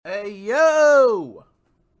yo.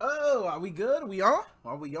 Oh, are we good? Are we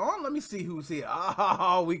on? Let me see who's here.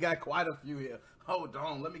 Oh, we got quite a few here. Hold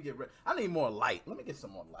on. Let me get ready. I need more light. Let me get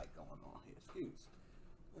some more light going on here. Excuse.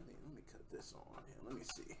 Let me cut this on here. Let me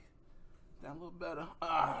see. That a little better?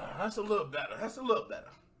 That's a little better.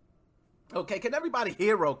 Okay, can everybody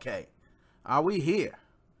hear okay? Are we here?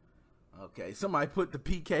 Okay, somebody put the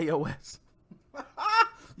PKOS.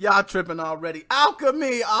 Y'all tripping already.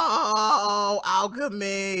 Alchemy. Oh,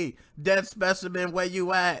 Alchemy. Dead Specimen, where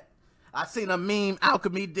you at? I seen a meme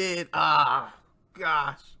Alchemy did. Gosh.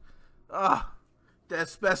 Dead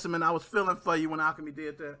Specimen. I was feeling for you when Alchemy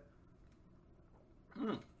did that.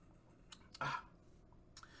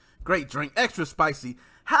 Great drink. Extra spicy.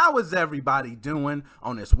 How is everybody doing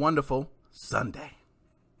on this wonderful Sunday?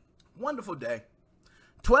 Wonderful day.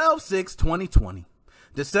 12/6/2020.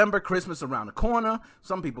 December, Christmas around the corner.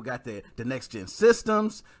 Some people got the next gen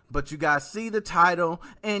systems, but you guys see the title.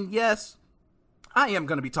 And yes, I am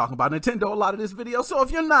going to be talking about Nintendo a lot of this video. So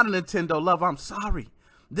if you're not a Nintendo lover, I'm sorry.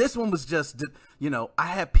 This one was just, I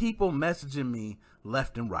had people messaging me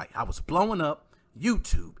left and right. I was blowing up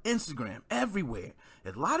YouTube, Instagram, everywhere.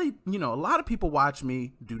 A lot of people watch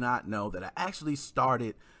me do not know that I actually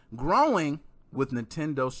started growing with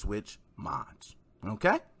Nintendo Switch mods.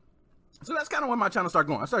 Okay? So that's kind of when my channel started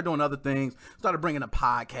going. I started doing other things, started bringing a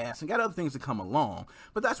podcast, and got other things to come along.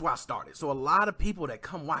 But that's where I started. So a lot of people that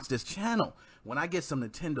come watch this channel, when I get some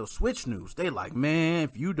Nintendo Switch news, they like, man,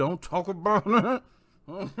 if you don't talk about it,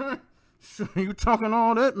 you talking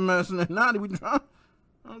all that mess, and now we try.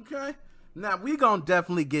 Okay. Now, we going to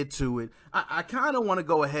definitely get to it. I kind of want to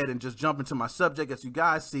go ahead and just jump into my subject. As you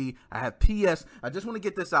guys see, I have PS. I just want to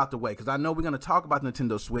get this out the way because I know we're going to talk about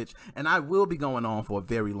Nintendo Switch, and I will be going on for a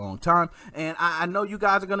very long time. And I know you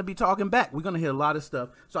guys are going to be talking back. We're going to hear a lot of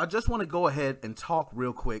stuff. So I just want to go ahead and talk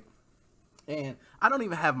real quick. And I don't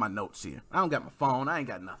even have my notes here. I don't got my phone. I ain't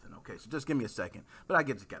got nothing. Okay, so just give me a second. But I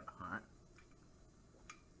get together, all right?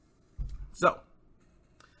 So,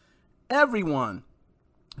 everyone,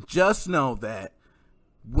 just know that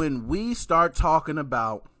when we start talking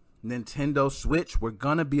about Nintendo Switch, we're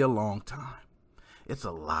going to be a long time. It's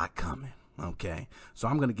a lot coming, okay? So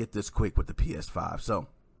I'm going to get this quick with the PS5. So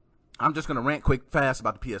I'm just going to rant quick, fast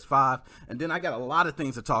about the PS5. And then I got a lot of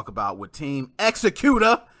things to talk about with Team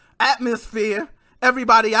Executor, Atmosphere,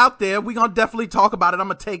 everybody out there. We're going to definitely talk about it. I'm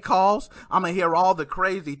going to take calls. I'm going to hear all the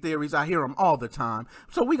crazy theories. I hear them all the time.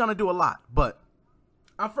 So we're going to do a lot. But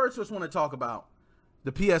I first just want to talk about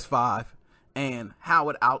the PS5 and how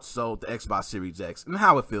it outsold the Xbox Series X and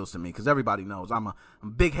how it feels to me, because everybody knows I'm a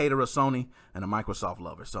big hater of Sony and a Microsoft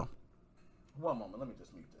lover. So one moment, let me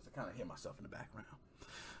just mute this. I kind of hear myself in the background.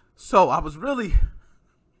 So I was really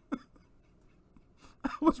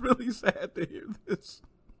sad to hear this.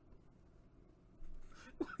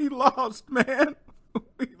 We lost, man.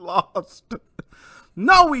 We lost.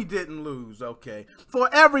 No, we didn't lose, okay? For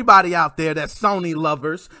everybody out there that's Sony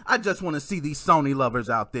lovers, I just want to see these Sony lovers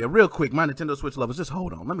out there. Real quick, my Nintendo Switch lovers, just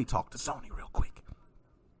hold on. Let me talk to Sony real quick.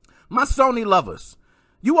 My Sony lovers,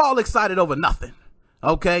 you all excited over nothing,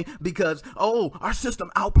 okay? Because, our system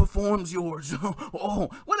outperforms yours. Well,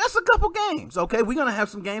 that's a couple games, okay? We're going to have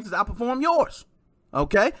some games that outperform yours,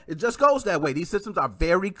 okay? It just goes that way. These systems are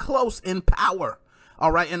very close in power.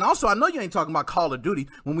 All right, and also, I know you ain't talking about Call of Duty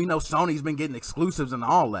when we know Sony's been getting exclusives and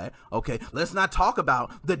all that, okay? Let's not talk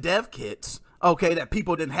about the dev kits, okay, that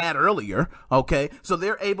people didn't had earlier, okay? So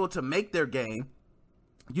they're able to make their game,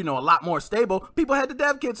 a lot more stable. People had the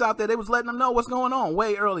dev kits out there. They was letting them know what's going on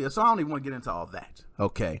way earlier, so I don't even want to get into all that,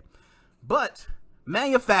 okay? But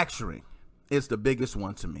manufacturing is the biggest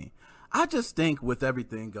one to me. I just think with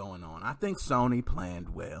everything going on, I think Sony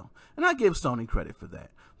planned well, and I give Sony credit for that.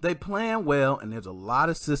 They plan well, and there's a lot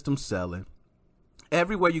of systems selling.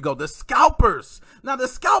 Everywhere you go, the scalpers. Now, the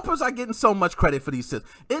scalpers are getting so much credit for these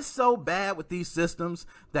systems. It's so bad with these systems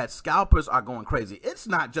that scalpers are going crazy. It's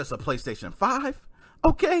not just a PlayStation 5,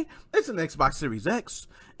 okay? It's an Xbox Series X.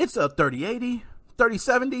 It's a 3080,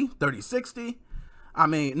 3070, 3060. I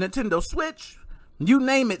mean, Nintendo Switch. You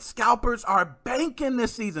name it, scalpers are banking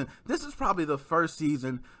this season. This is probably the first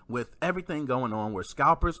season with everything going on where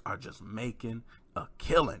scalpers are just making a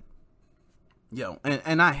killing.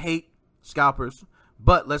 And I hate scalpers,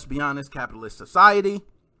 but let's be honest, capitalist society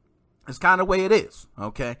is kind of the way it is,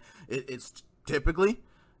 okay? It's typically,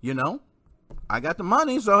 I got the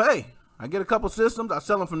money, so hey, I get a couple systems, I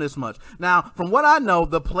sell them for this much. Now, from what I know,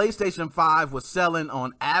 the PlayStation 5 was selling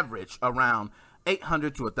on average around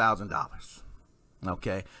 $800 to $1,000.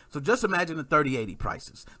 Okay, so just imagine the 3080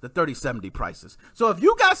 prices, the 3070 prices. So if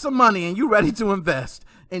you got some money and you ready to invest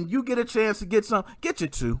and you get a chance to get some, get you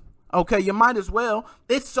two. Okay, you might as well.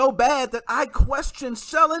 It's so bad that I question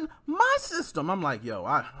selling my system. I'm like, yo,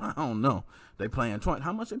 I don't know. They playing 20.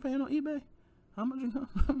 How much they paying on eBay? How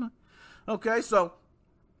much? Okay, so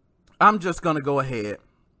I'm just going to go ahead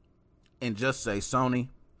and just say, Sony,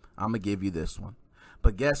 I'm going to give you this one.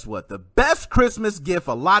 But guess what? The best Christmas gift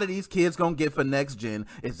a lot of these kids going to get for next gen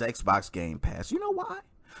is Xbox Game Pass. You know why?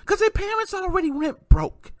 Because their parents already rent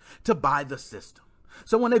broke to buy the system.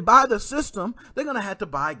 So when they buy the system, they're going to have to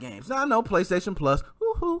buy games. Now, I know PlayStation Plus,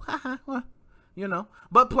 you know,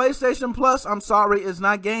 but PlayStation Plus, I'm sorry, is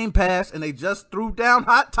not Game Pass, and they just threw down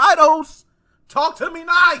hot titles. Talk to me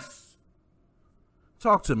nice.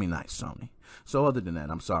 Talk to me nice, Sony. So other than that,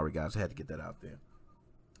 I'm sorry, guys. I had to get that out there.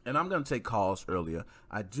 And I'm going to take calls earlier.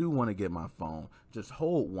 I do want to get my phone. Just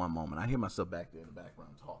hold one moment. I hear myself back there in the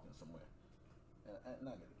background talking somewhere. And I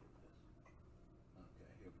got to get this. Okay,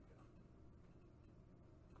 here we go.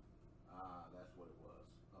 That's what it was.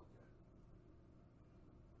 Okay.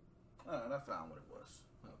 All right, I found what it was.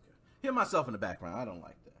 Okay. Hear myself in the background. I don't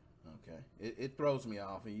like that. Okay. It throws me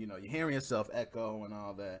off. And, you know, you're hearing yourself echo and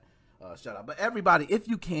all that. Shut up. But everybody, if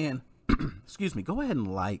you can, excuse me, go ahead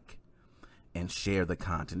and like and share the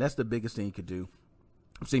content. That's the biggest thing you could do.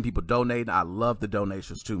 I've seen people donate. I love the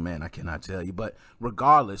donations too, man. I cannot tell you. But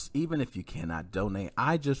regardless, even if you cannot donate,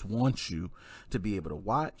 I just want you to be able to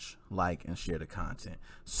watch, like, and share the content.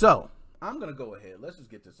 So I'm going to go ahead. Let's just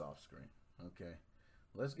get this off screen. Okay.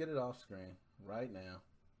 Let's get it off screen right now.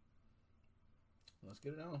 Let's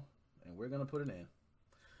get it on. And we're going to put it in.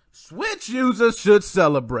 Switch users should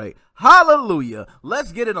celebrate. Hallelujah.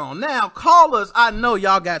 Let's get it on. Now, callers, I know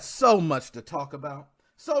y'all got so much to talk about.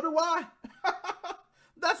 So do I.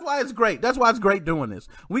 That's why it's great. That's why it's great doing this.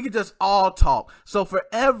 We can just all talk. So for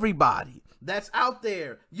everybody that's out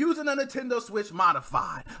there using a Nintendo Switch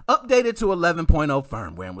modified, updated to 11.0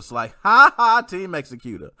 firmware, and was like, ha ha, Team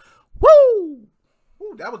Executor. Woo!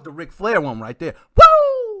 Woo, that was the Ric Flair one right there.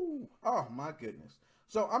 Woo! Oh, my goodness.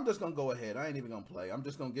 So I'm just going to go ahead. I ain't even going to play. I'm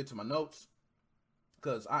just going to get to my notes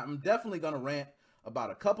because I'm definitely going to rant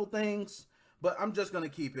about a couple things, but I'm just going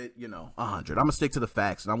to keep it, 100. I'm going to stick to the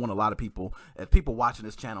facts, and I want a lot of people, as people watching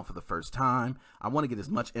this channel for the first time, I want to get as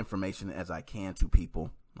much information as I can to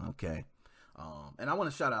people, okay? And I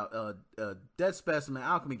want to shout out Dead Specimen,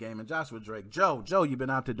 Alchemy Gaming, Joshua Drake, Joe, you've been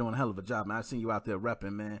out there doing a hell of a job, man. I seen you out there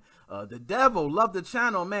repping, man. The Devil, love the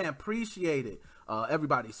channel, man. Appreciate it.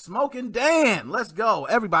 Everybody, Smoking Dan, let's go.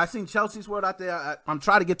 Everybody, I seen Chelsea's word out there. I'm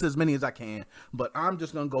trying to get to as many as I can, but I'm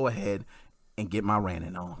just going to go ahead and get my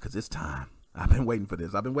ranting on because it's time. I've been waiting for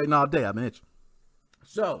this. I've been waiting all day. I've been itching.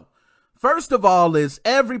 So, first of all is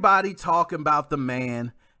everybody talking about the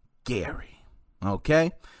man, Gary,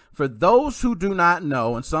 okay? For those who do not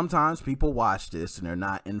know, and sometimes people watch this and they're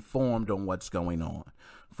not informed on what's going on,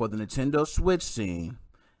 for the Nintendo Switch scene,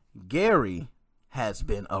 Gary has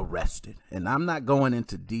been arrested. And I'm not going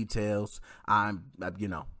into details.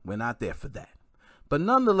 We're not there for that. But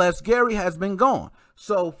nonetheless, Gary has been gone.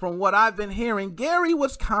 So from what I've been hearing, Gary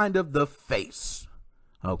was kind of the face,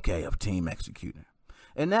 okay, of Team Executor.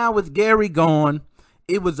 And now with Gary gone,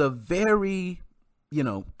 it was a very,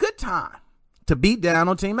 good time to beat down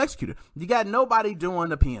on Team Executor. You got nobody doing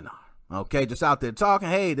the PNR. Okay, just out there talking,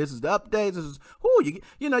 hey, this is the updates. This is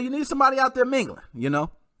you need somebody out there mingling,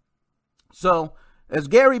 So, as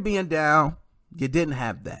Gary being down, you didn't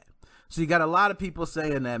have that. So you got a lot of people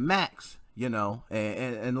saying that Max,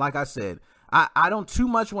 and like I said, I don't too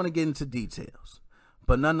much want to get into details.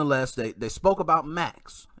 But nonetheless, they spoke about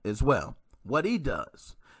Max as well, what he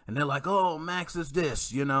does. And they're like, oh, Max is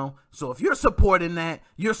this, So if you're supporting that,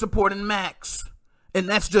 you're supporting Max. And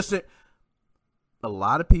that's just it. A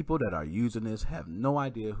lot of people that are using this have no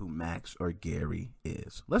idea who Max or Gary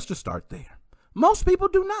is. Let's just start there. Most people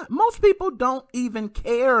do not. Most people don't even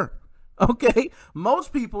care, okay?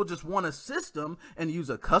 Most people just want a system and use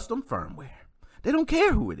a custom firmware. They don't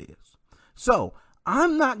care who it is. So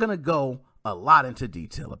I'm not going to go a lot into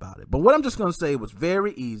detail about it. But what I'm just going to say, it was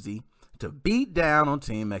very easy to beat down on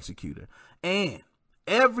Team Executor. And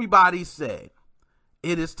everybody said,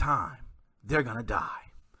 it is time. They're going to die.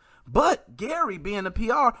 But Gary being the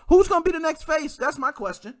PR, who's going to be the next face? That's my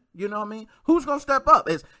question. You know what I mean? Who's going to step up?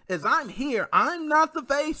 As I'm here, I'm not the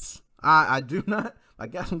face. I do not. I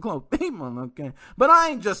got some close people, okay? But I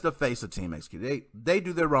ain't just the face of Team Executive. They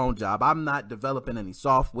do their own job. I'm not developing any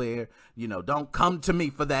software. Don't come to me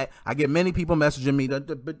for that. I get many people messaging me.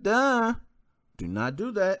 Do not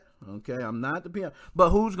do that, okay? I'm not the PR.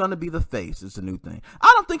 But who's going to be the face is the new thing.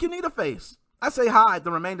 I don't think you need a face. I say hi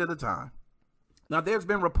the remainder of the time. Now, there's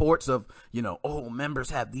been reports of, members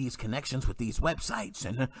have these connections with these websites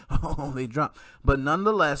and, they drop. But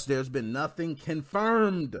nonetheless, there's been nothing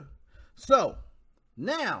confirmed So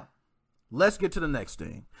now let's get to the next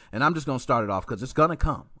thing. And I'm just going to start it off because it's going to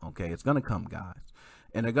come. Okay. It's going to come, guys.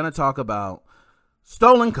 And they're going to talk about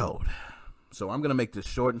stolen code. So I'm going to make this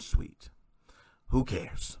short and sweet. Who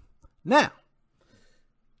cares? Now,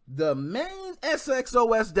 the main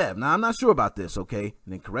SXOS dev. Now, I'm not sure about this. Okay.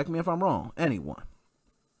 And then correct me if I'm wrong. Anyone.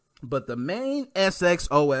 But the main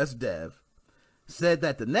SXOS dev said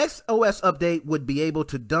that the next OS update would be able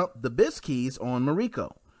to dump the BIS keys on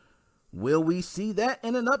Mariko. Will we see that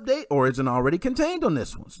in an update, or is it already contained on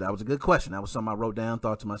this one? So that was a good question. That was something I wrote down,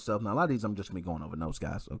 thought to myself. Now, a lot of these I'm just going to be going over notes,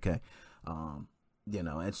 guys, okay?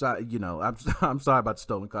 And so, I'm sorry about the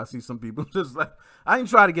stolen car. I see some people just like, I ain't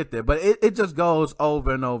trying to get there, but it just goes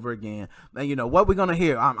over and over again. And what we're going to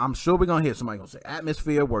hear, I'm sure we're going to hear somebody going to say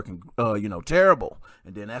Atmosphere working, terrible.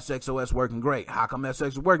 And then SXOS working great. How come SX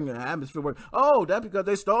is working and Atmosphere working? Oh, that's because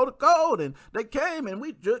they stole the code and they came and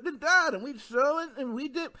we just died and we stole it and we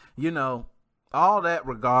did, all that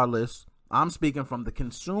regardless. I'm speaking from the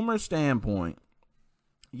consumer standpoint.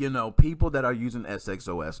 People that are using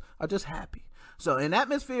SXOS are just happy. So in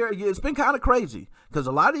Atmosphere, it's been kind of crazy because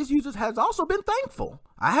a lot of these users has also been thankful.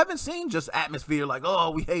 I haven't seen just Atmosphere like, oh,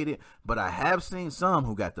 we hate it. But I have seen some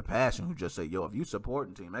who got the passion who just say, yo, if you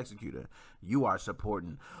supporting Team Executor, you are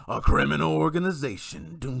supporting a criminal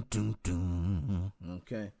organization. Doom, doom, doom.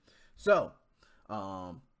 Okay. So,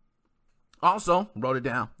 also wrote it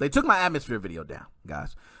down. They took my Atmosphere video down,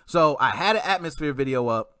 guys. So I had an Atmosphere video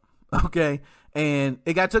up. Okay. And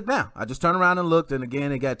it got took down. I just turned around and looked, and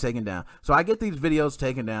again, it got taken down. So I get these videos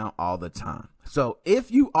taken down all the time. So if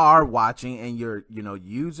you are watching and you're,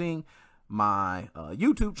 using my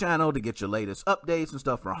YouTube channel to get your latest updates and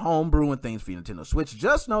stuff for homebrew and things for your Nintendo Switch,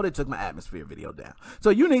 just know they took my Atmosphere video down.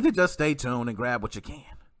 So you need to just stay tuned and grab what you can.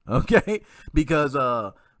 Okay? Because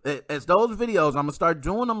as those videos, I'm going to start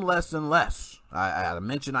doing them less and less. I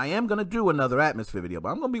mentioned I am going to do another Atmosphere video, but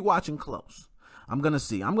I'm going to be watching close. I'm going to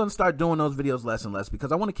see. I'm going to start doing those videos less and less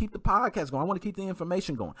because I want to keep the podcast going. I want to keep the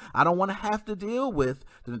information going. I don't want to have to deal with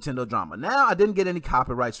the Nintendo drama. Now, I didn't get any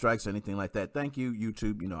copyright strikes or anything like that. Thank you,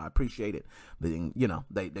 YouTube. I appreciate it.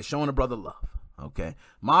 They're showing a brother love. Okay.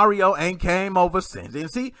 Mario ain't came over since.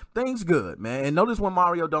 And see, things good, man. And notice when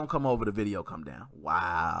Mario don't come over, the video come down.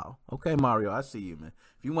 Wow. Okay, Mario, I see you, man.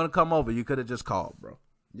 If you want to come over, you could have just called, bro.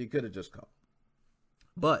 You could have just called.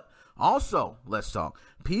 But also, let's talk.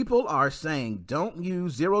 People are saying don't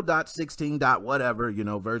use 0.16. whatever,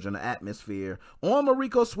 version of Atmosphere on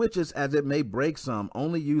Mariko switches as it may break some.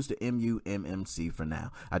 Only use the MMC for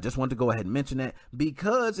now. I just want to go ahead and mention that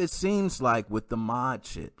because it seems like with the mod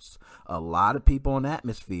chips, a lot of people on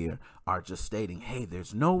Atmosphere are just stating, hey,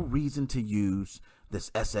 there's no reason to use this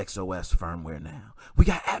SXOS firmware now. We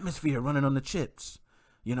got Atmosphere running on the chips.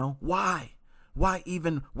 Why? Why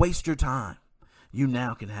even waste your time? You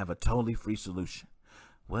now can have a totally free solution.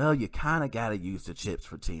 Well, you kind of got to use the chips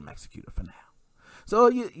for Team Executor for now. So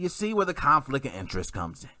you see where the conflict of interest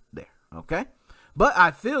comes in there, okay? But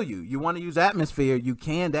I feel you. You want to use Atmosphere, you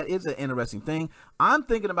can. That is an interesting thing. I'm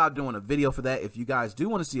thinking about doing a video for that. If you guys do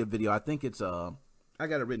want to see a video, I think it's, I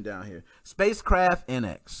got it written down here. Spacecraft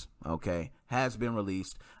NX, okay, has been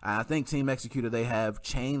released. I think Team Executor, they have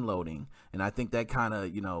chain loading, and I think that kind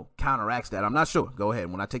of, counteracts that. I'm not sure. Go ahead.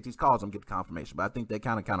 When I take these calls, I'm going to get the confirmation, but I think that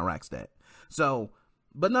kind of counteracts that. So,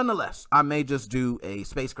 but nonetheless, I may just do a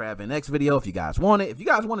Spacecraft NX video if you guys want it. If you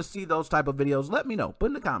guys want to see those type of videos, let me know. Put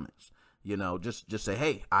in the comments. Just say,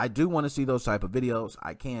 hey, I do want to see those type of videos.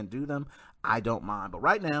 I can do them. I don't mind. But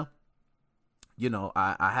right now,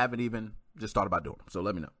 I haven't even just thought about doing them. So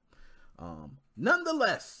let me know.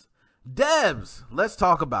 Nonetheless, devs, let's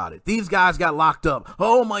talk about it. These guys got locked up.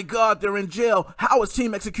 Oh my God, they're in jail. How is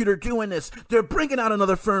Team Executor doing this? They're bringing out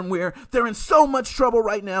another firmware. They're in so much trouble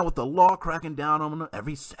right now with the law cracking down on them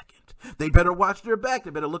every second. They better watch their back. They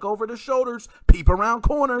better look over their shoulders, peep around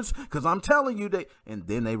corners, because I'm telling you, and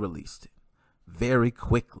then they released it very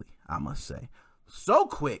quickly, I must say. So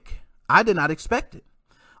quick, I did not expect it.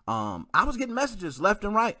 I was getting messages left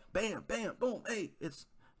and right. Bam, bam, boom. Hey, it's,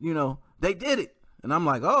 they did it. And I'm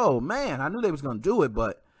like, oh, man, I knew they was going to do it.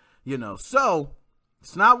 But, so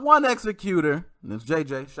it's not one executor. And it's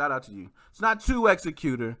JJ. Shout out to you. It's not two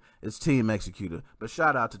executor. It's Team Executor. But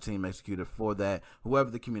shout out to Team Executor for that.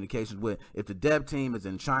 Whoever the communications with. If the dev team is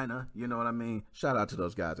in China, you know what I mean? Shout out to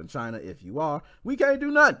those guys in China. If you are, we can't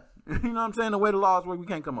do nothing. You know what I'm saying? The way the laws work, we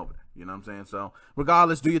can't come over there. You know what I'm saying? So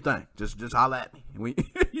regardless, do your thing. Just holler at me. We,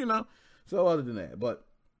 So other than that, but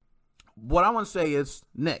what I want to say is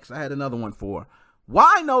next. I had another one for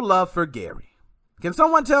why no love for Gary. Can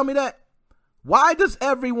someone tell me that? Why does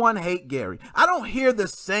everyone hate Gary? I don't hear the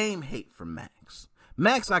same hate from Max.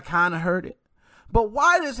 Max, I kind of heard it, But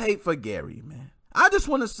why this hate for Gary, man? I just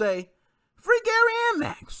want to say, free Gary and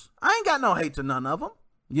Max. I ain't got no hate to none of them.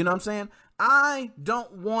 You know what I'm saying? I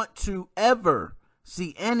don't want to ever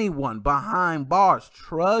see anyone behind bars.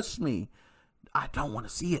 Trust me, I don't want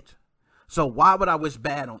to see it. So why would I wish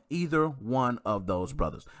bad on either one of those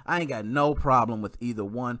brothers? I ain't got no problem with either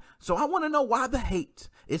one. So I want to know why the hate.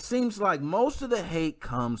 It seems like most of the hate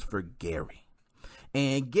comes for Gary.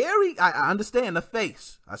 And Gary, I understand the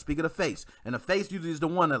face. I speak of the face. And the face usually is the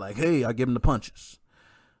one that like, hey, I give him the punches.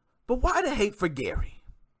 But why the hate for Gary?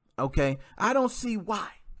 Okay, I don't see why.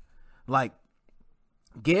 Like,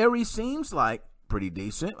 Gary seems like pretty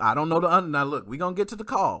decent. I don't know now look, we're going to get to the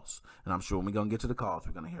calls. And I'm sure when we're going to get to the calls,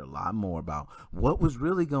 we're going to hear a lot more about what was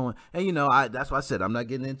really going. And, you know, that's why I said I'm not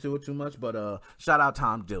getting into it too much. But shout out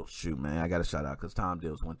Tom Dilts. Shoot, man, I got to shout out because Tom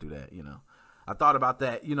Dilts went through that, you know. I thought about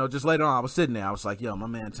that, you know, just later on. I was sitting there. I was like, yo, my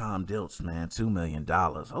man Tom Dilts, man, $2 million.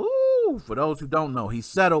 Ooh, for those who don't know, he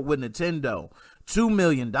settled with Nintendo. $2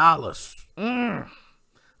 million.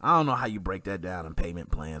 I don't know how you break that down in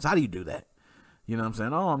payment plans. How do you do that? You know what I'm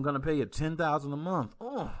saying? Oh, I'm going to pay you $10,000 a month.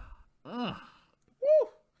 Woo.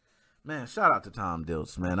 Man, shout out to Tom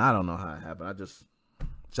Dilts, man. I don't know how it happened. I just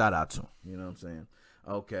shout out to him. You know what I'm saying?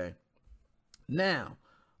 Okay. Now,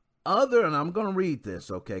 and I'm going to read this,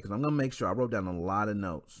 okay, because I'm going to make sure I wrote down a lot of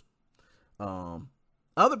notes.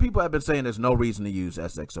 Other people have been saying there's no reason to use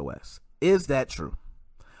SXOS. Is that true?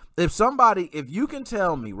 If you can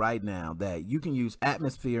tell me right now that you can use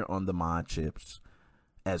Atmosphere on the mod chips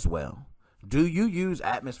as well, do you use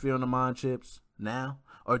Atmosphere on the mod chips now?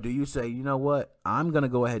 Or do you say, you know what, I'm going to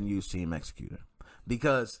go ahead and use Team Executor?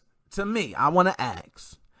 Because to me, I want to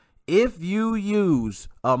ask, if you use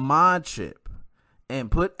a mod chip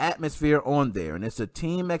and put Atmosphere on there and it's a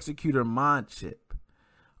Team Executor mod chip,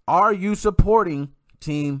 are you supporting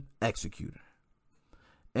Team Executor?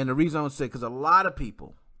 And the reason I would say, because a lot of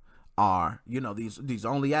people are, you know, these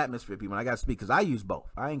only Atmosphere people, and I got to speak because I use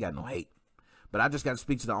both. I ain't got no hate. But I just got to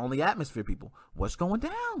speak to the only Atmosphere people. What's going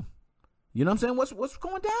down? You know what I'm saying? What's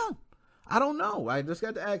going down? I don't know. I just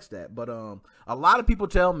got to ask that. But a lot of people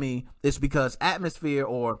tell me it's because Atmosphere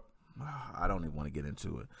I don't even want to get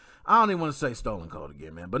into it. I don't even want to say stolen code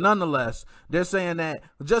again, man. But nonetheless, they're saying that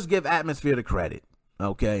just give Atmosphere the credit.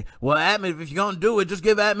 Okay? Well, if you're going to do it, just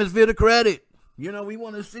give Atmosphere the credit. You know, we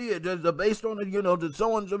want to see it just based on the, you know, the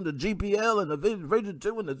so and the GPL and the Vision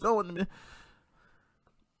 2 and the so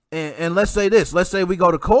and let's say this. Let's say we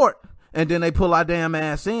go to court. And then they pull our damn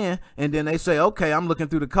ass in, and then they say, okay, I'm looking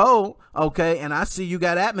through the code, okay, and I see you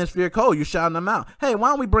got Atmosphere code. You're shouting them out. Hey, why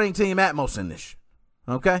don't we bring Team Atmos in this?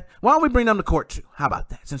 Okay? Why don't we bring them to court too? How about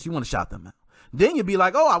that, since you want to shout them out? Then you'd be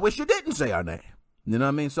like, oh, I wish you didn't say our name. You know what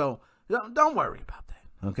I mean? So don't worry about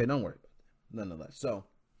that. Okay, don't worry about that. Nonetheless. So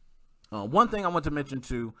one thing I want to mention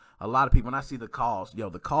to a lot of people, when I see the calls,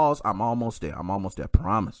 I'm almost there.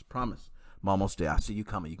 Promise. I'm almost there. I see you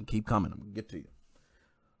coming. You can keep coming. I'm going to get to you.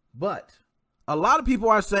 But a lot of people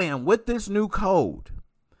are saying with this new code,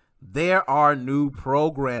 there are new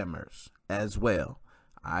programmers as well.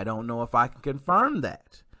 I don't know if I can confirm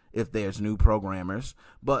that, if there's new programmers,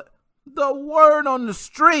 but the word on the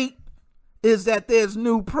street is that there's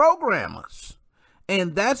new programmers.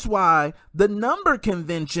 And that's why the number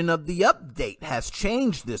convention of the update has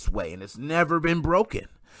changed this way, and it's never been broken.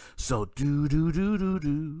 So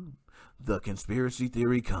the conspiracy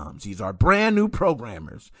theory comes. These are brand new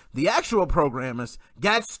programmers. The actual programmers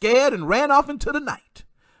got scared and ran off into the night.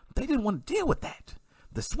 They didn't want to deal with that.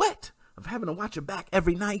 The sweat of having to watch it back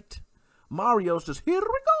every night. Mario's just, here we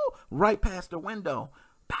go, right past the window.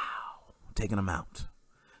 Pow, taking them out.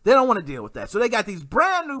 They don't want to deal with that. So they got these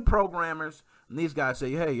brand new programmers, and these guys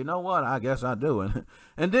say, hey, you know what? I guess I do it.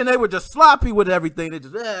 And then they were just sloppy with everything. They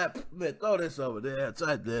just, throw this over there. It's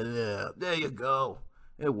right there. There you go.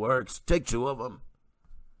 It works. Take two of them.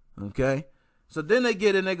 Okay? So then they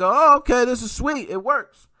get in, they go, oh, okay, this is sweet. It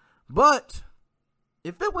works. But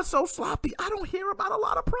if it was so sloppy, I don't hear about a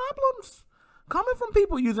lot of problems coming from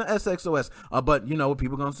people using SXOS. But you know what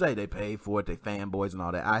people going to say? They paid for it. They fanboys and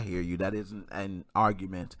all that. I hear you. That isn't an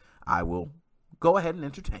argument I will go ahead and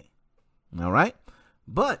entertain. All right?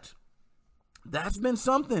 But that's been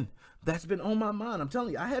something that's been on my mind. I'm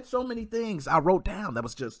telling you, I had so many things I wrote down that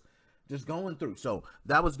was just going through. So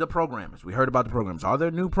that was the programmers. We heard about the programmers. Are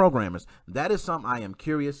there new programmers? That is something I am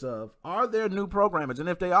curious of. Are there new programmers? And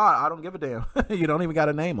if they are, I don't give a damn. You don't even got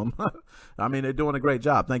to name them. I mean, they're doing a great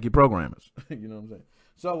job. Thank you, programmers. You know what I'm saying?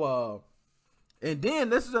 So, and then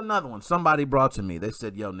this is another one. Somebody brought to me. They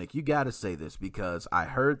said, yo, Nick, you got to say this because I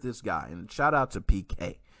heard this guy. And shout out to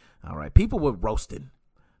PK. All right. People were roasting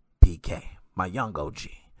PK, my young OG.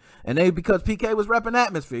 And because PK was repping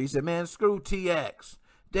Atmosphere, he said, man, screw TX.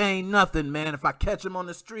 They ain't nothing, man. If I catch him on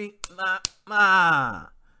the street,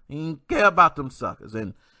 he ain't care about them suckers.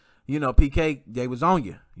 And, PK, they was on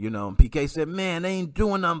you, and PK said, man, they ain't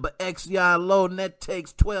doing nothing but XCI load, and that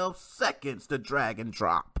takes 12 seconds to drag and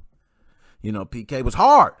drop. PK was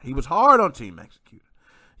hard. He was hard on Team Executor,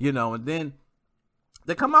 and then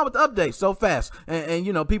they come out with the updates so fast. And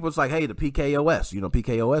people was like, hey, the PKOS,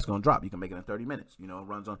 PKOS going to drop. You can make it in 30 minutes, it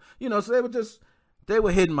runs on, so they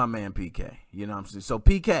were hitting my man PK, what I'm saying? So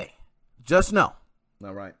PK, just know,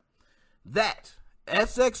 all right, that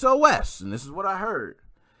SXOS, and this is what I heard,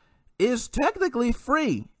 is technically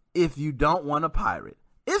free if you don't want to pirate.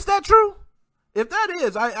 Is that true? If that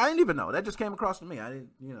is, I didn't even know. That just came across to me. I didn't,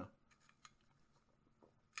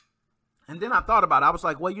 And then I thought about it. I was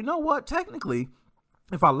like, well, you know what? Technically,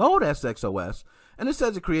 if I load SXOS, and it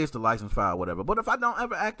says it creates the license file, whatever, but if I don't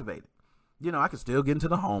ever activate it, I can still get into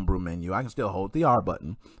the homebrew menu. I can still hold the R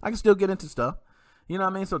button. I can still get into stuff. You know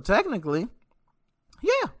what I mean? So technically,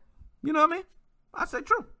 yeah. You know what I mean? I say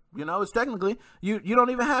true. It's technically, you don't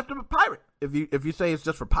even have to pirate. If you say it's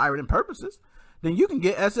just for pirating purposes, then you can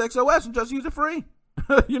get SXOS and just use it free.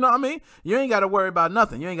 You know what I mean? You ain't got to worry about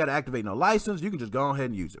nothing. You ain't got to activate no license. You can just go ahead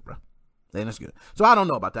and use it, bro. And it's good. So I don't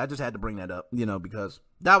know about that. I just had to bring that up, because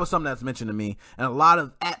that was something that's mentioned to me. And a lot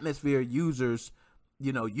of Atmosphere users,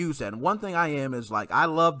 use that. And one thing I am is like, I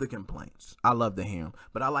love the complaints. I love to hear them,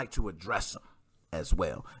 but I like to address them as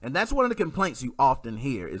well. And that's one of the complaints you often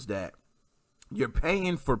hear is that you're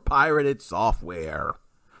paying for pirated software.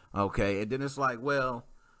 Okay. And then it's like, well,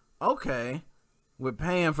 okay, we're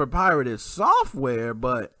paying for pirated software,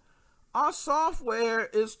 but our software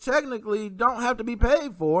is technically don't have to be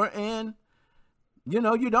paid for. And, you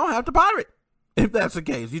don't have to pirate. If that's the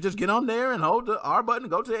case, you just get on there and hold the R button,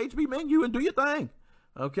 go to the HP menu and do your thing.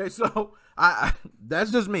 Okay, so I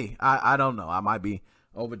that's just me. I don't know. I might be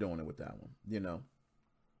overdoing it with that one,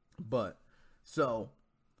 But so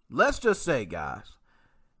let's just say, guys,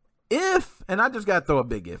 and I just got to throw a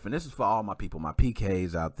big if, and this is for all my people, my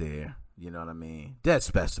PKs out there, you know what I mean? Dead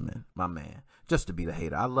Specimen, my man, just to be the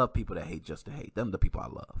hater. I love people that hate just to hate. Them the people I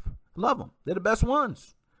love. Love them. They're the best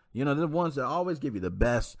ones. They're the ones that always give you the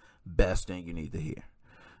best thing you need to hear.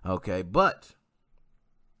 Okay, but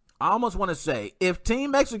I almost want to say, if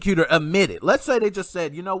Team Executor admitted, let's say they just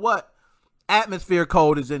said, you know what? Atmosphere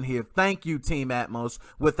code is in here. Thank you, Team Atmos.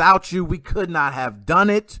 Without you, we could not have done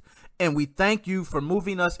it. And we thank you for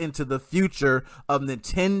moving us into the future of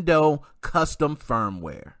Nintendo custom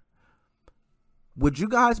firmware. Would you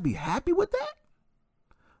guys be happy with that?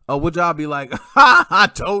 Or would y'all be like, ha, I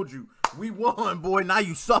told you. We won, boy. Now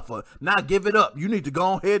you suffer. Now give it up. You need to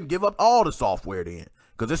go ahead and give up all the software then.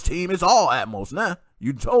 Because this team is all Atmos now.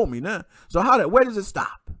 You told me now. So where does it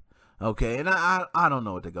stop? Okay, and I don't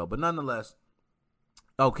know where to go. But nonetheless,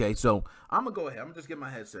 okay, so I'm going to go ahead. I'm going to just get my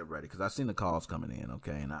headset ready because I seen the calls coming in,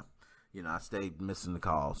 okay? And I stayed missing the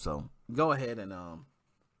calls. So go ahead and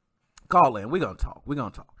call in. We're going to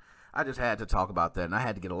talk. I just had to talk about that, and I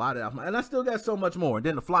had to get a lot of it. And I still got so much more. And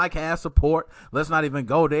then the Flycast support. Let's not even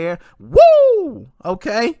go there. Woo!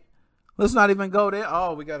 Okay. Let's not even go there.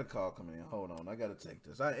 Oh, we got a call coming in. Hold on. I got to take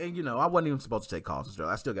this. I wasn't even supposed to take calls.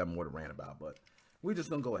 I still got more to rant about, but we're just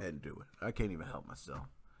going to go ahead and do it. I can't even help myself.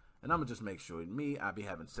 And I'm going to just make sure. I be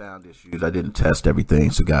having sound issues. I didn't test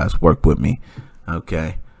everything, so guys, work with me.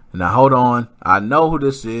 Okay. Now, hold on. I know who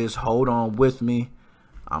this is. Hold on with me.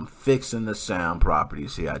 I'm fixing the sound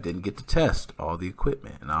properties here. I didn't get to test all the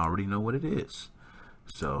equipment, and I already know what it is.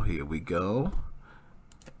 So here we go.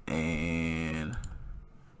 And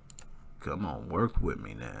come on, work with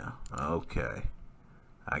me now. Okay.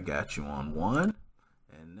 I got you on one,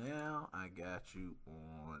 and now I got you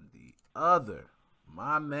on the other.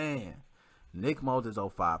 My man, Nick Moses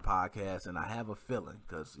 05 podcast, and I have a feeling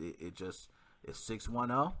because it's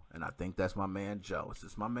 610, and I think that's my man Joe. It's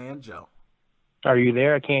just my man Joe. Are you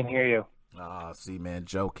there? I can't hear you. See, man,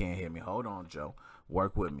 Joe can't hear me. Hold on, Joe.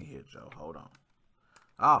 Work with me here, Joe. Hold on.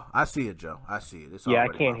 Oh, I see it, Joe. I see it. I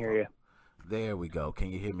can't hear you. There we go. Can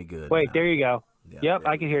you hear me good? Wait, now? There you go. Yep,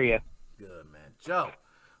 I can hear you. Good, man. Joe,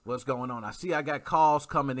 what's going on? I see I got calls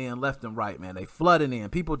coming in left and right, man. They flooding in.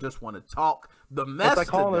 People just want to talk the mess. It's like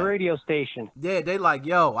calling the radio station. Yeah, they like,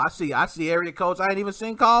 yo, I see area codes I ain't even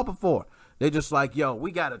seen call before. They just like, yo, we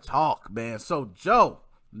got to talk, man. So, Joe,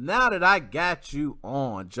 now that I got you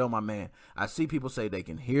on, Joe, my man, I see people say they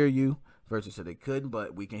can hear you. First they said they couldn't,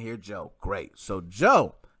 but we can hear Joe. Great. So,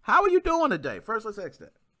 Joe, how are you doing today? First, let's ask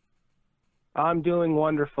that. I'm doing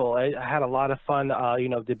wonderful. I had a lot of fun,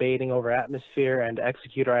 debating over Atmosphere and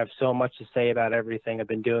Executor. I have so much to say about everything. I've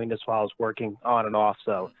been doing this while I was working on and off,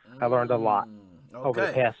 so I learned a lot. over the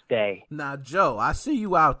Okay. past day. Now, Joe, I see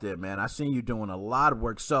you out there, man. I seen you doing a lot of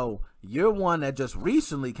work. So you're one that just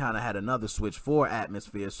recently kind of had another switch for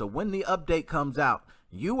Atmosphere. So when the update comes out,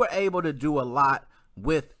 you were able to do a lot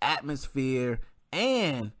with Atmosphere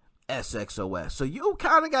and SXOS. So you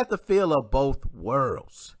kind of got the feel of both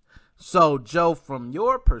worlds. So, Joe, from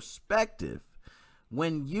your perspective,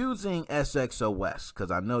 when using SXOS, because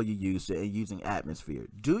I know you used it, and using Atmosphere,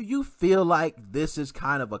 do you feel like this is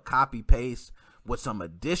kind of a copy-paste with some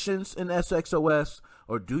additions in SXOS,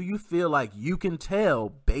 or do you feel like you can tell,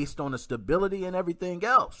 based on the stability and everything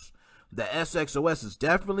else, that SXOS is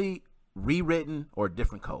definitely rewritten or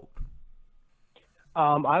different code?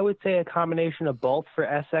 I would say a combination of both for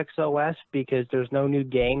SXOS because there's no new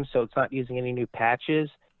games, so it's not using any new patches.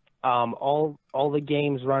 All the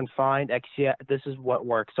games run fine. XCI, this is what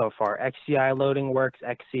works so far. XCI loading works.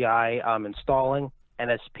 XCI installing,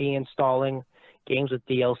 NSP installing. Games with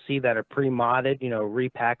DLC that are pre-modded,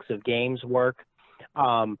 repacks of games work.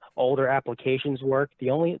 Older applications work. The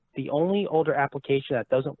only older application that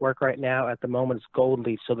doesn't work right now at the moment is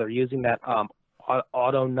Goldleaf. So they're using that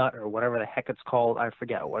Auto Nut or whatever the heck it's called. I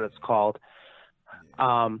forget what it's called.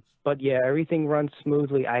 But yeah, everything runs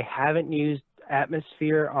smoothly. I haven't used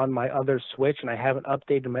Atmosphere on my other Switch, and I haven't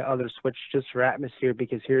updated my other Switch just for Atmosphere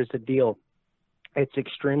because here's the deal. It's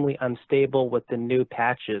extremely unstable with the new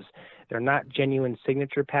patches. They're not genuine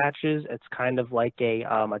signature patches. It's kind of like a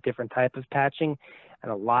different type of patching,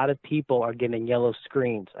 and a lot of people are getting yellow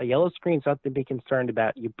screens. A yellow screen is something to be concerned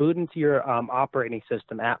about. You boot into your operating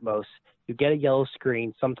system, Atmos, you get a yellow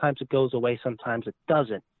screen. Sometimes it goes away, sometimes it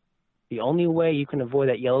doesn't. The only way you can avoid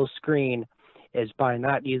that yellow screen is by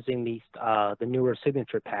not using the newer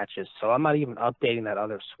signature patches. So I'm not even updating that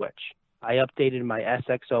other Switch. I updated my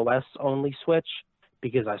SXOS only Switch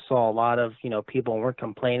because I saw a lot of people weren't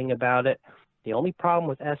complaining about it. The only problem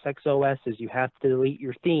with SXOS is you have to delete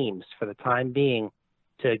your themes for the time being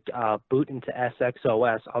to boot into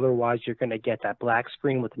SXOS. Otherwise, you're going to get that black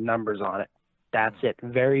screen with the numbers on it. That's it.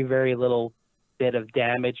 Very, very little bit of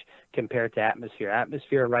damage compared to Atmosphere.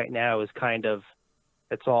 Atmosphere right now is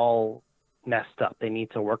it's all messed up. They need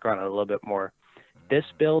to work on it a little bit more. This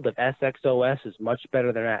build of SXOS is much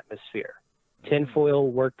better than Atmosphere. Tinfoil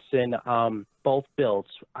works in both builds.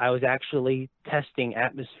 I was actually testing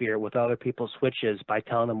Atmosphere with other people's Switches by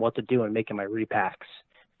telling them what to do and making my repacks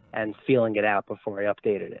and feeling it out before I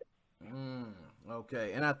updated it.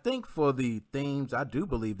 Okay, and I think for the themes, I do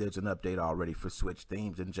believe there's an update already for Switch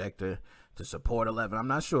Themes Injector to support 11. I'm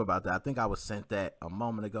not sure about that. I think I was sent that a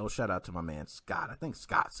moment ago. Shout out to my man Scott. I think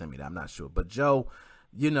Scott sent me that. I'm not sure. But Joe,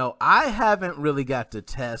 I haven't really got to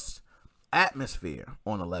test Atmosphere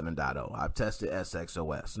on 11.0. I've tested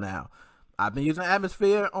SXOS. Now, I've been using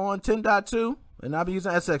Atmosphere on 10.2, and I've been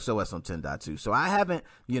using SXOS on 10.2. So I haven't,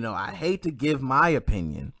 I hate to give my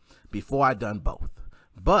opinion before I've done both.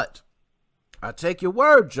 But I take your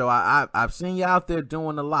word, Joe. I've seen you out there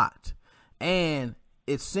doing a lot. And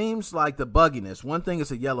it seems like the bugginess, one thing is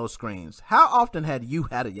the yellow screens. How often had you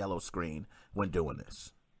had a yellow screen when doing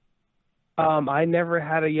this? I never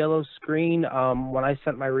had a yellow screen. When I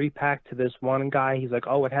sent my repack to this one guy, he's like,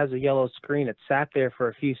 oh, it has a yellow screen. It sat there for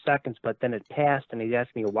a few seconds, but then it passed, and he's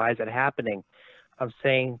asking me, why is it happening? I'm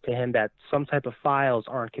saying to him that some type of files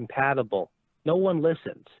aren't compatible. No one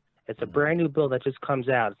listens. It's a brand new build that just comes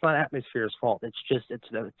out. It's not Atmosphere's fault.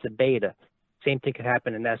 It's a beta. Same thing could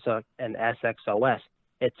happen in SXOS.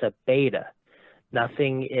 It's a beta.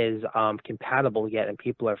 Nothing is compatible yet, and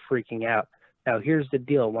people are freaking out. Now, here's the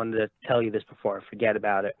deal. I wanted to tell you this before I forget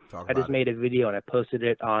about it. I just made a video, and I posted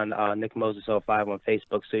it on Nick Moses 05 on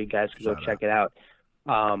Facebook, so you guys can go check it out.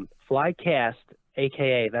 Flycast,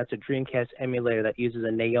 a.k.a. that's a Dreamcast emulator that uses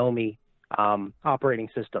a Naomi operating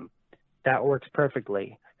system. That works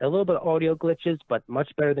perfectly. A little bit of audio glitches, but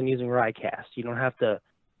much better than using Rycast. You don't have to,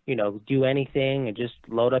 do anything and just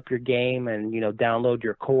load up your game and, download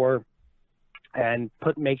your core and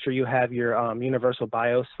make sure you have your Universal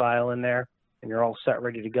BIOS file in there and you're all set,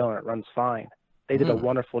 ready to go, and it runs fine. They did a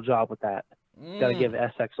wonderful job with that. Got to give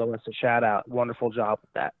SXOS a shout out. Wonderful job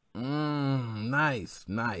with that. Nice.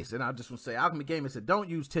 And I just want to say, Alchemy Gaming said, don't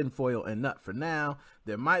use tinfoil and nut for now.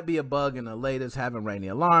 There might be a bug in the latest having rainy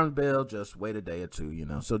alarm bill. Just wait a day or two,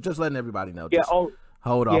 So just letting everybody know. Yeah, hold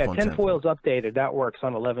off on tinfoil's updated. That works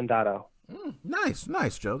on 11.0.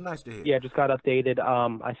 Nice, Joe. Nice to hear. Yeah, just got updated.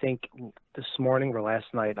 I think this morning or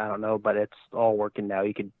last night. I don't know, but it's all working now.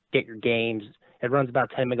 You can get your games. It runs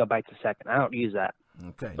about 10 megabytes a second. I don't use that.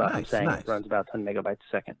 Okay, but I'm saying it runs about 10 megabytes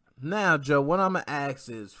a second. Now, Joe, what I'm going to ask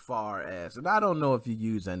is far as, and I don't know if you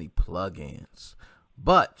use any plugins,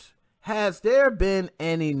 but has there been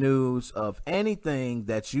any news of anything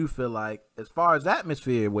that you feel like, as far as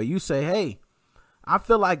Atmosphere, where you say, hey, I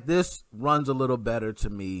feel like this runs a little better to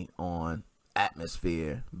me on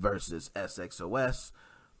Atmosphere versus SXOS?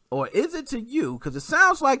 Or is it to you? Because it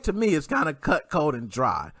sounds like to me it's kind of cut, cold, and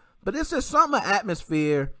dry. But is there some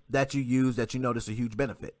Atmosphere that you use that you notice a huge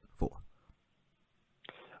benefit for?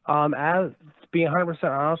 As being 100%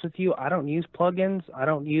 honest with you, I don't use plugins. I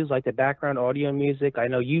don't use like the background audio music. I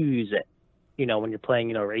know you use it, when you're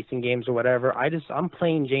playing, racing games or whatever. I'm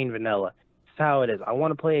plain Jane vanilla. That's how it is. I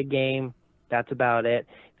want to play a game. That's about it.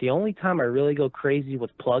 The only time I really go crazy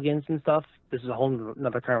with plugins and stuff, this is a whole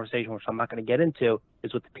another conversation which I'm not going to get into,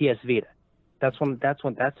 is with the PS Vita. That's when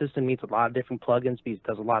that system needs a lot of different plugins because it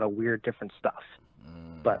does a lot of weird different stuff.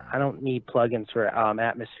 But I don't need plugins for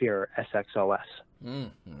Atmosphere or SXOS.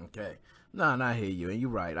 Okay. No, I hear you, and you're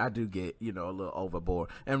right. I do get, a little overboard,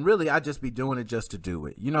 and really, I just be doing it just to do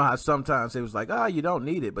it. You know how sometimes it was like, oh, you don't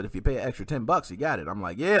need it, but if you pay an extra $10, you got it. I'm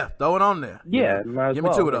like, yeah, throw it on there. Yeah, give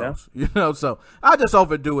me two of those. So I just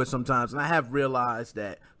overdo it sometimes, and I have realized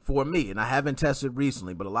that for me, and I haven't tested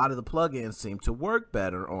recently, but a lot of the plugins seem to work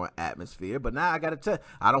better on Atmosphere. But now I got to test.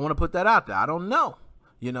 I don't want to put that out there. I don't know,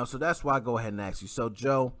 So that's why I go ahead and ask you. So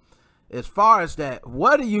Joe, as far as that,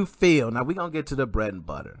 what do you feel? Now we're gonna get to the bread and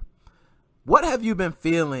butter. What have you been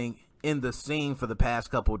feeling in the scene for the past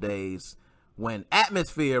couple days when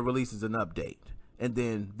Atmosphere releases an update and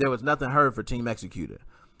then there was nothing heard for Team Executor?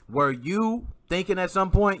 Were you thinking at some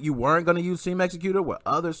point you weren't going to use Team Executor? Were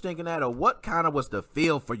others thinking that? Or what kind of was the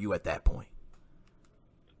feel for you at that point?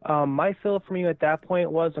 My feel from you at that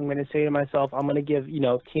point was I'm going to say to myself, I'm going to give,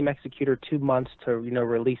 Team Executor 2 months to,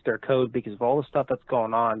 release their code because of all the stuff that's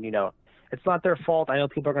going on. It's not their fault. I know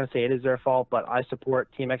people are going to say it is their fault, but I support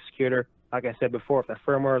Team Executor. Like I said before, if the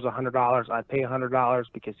firmware is $100, I'd pay $100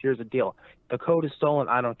 because here's the deal. The code is stolen.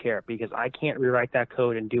 I don't care because I can't rewrite that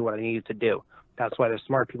code and do what I needed to do. That's why there's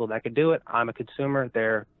smart people that could do it. I'm a consumer.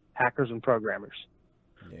 They're hackers and programmers.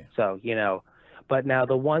 Yeah. So, but now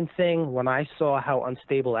the one thing, when I saw how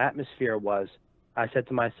unstable Atmosphere was, I said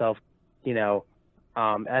to myself,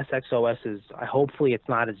 SXOS is, hopefully it's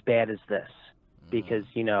not as bad as this because,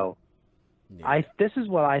 Yeah. This is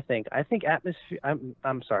what I think. I think Atmosphere.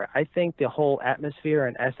 I'm sorry. I think the whole Atmosphere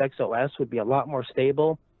and SXOS would be a lot more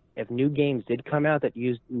stable if new games did come out that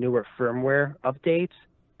used newer firmware updates.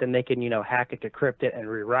 Then they can, hack it, decrypt it, and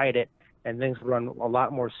rewrite it, and things run a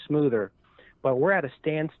lot more smoother. But we're at a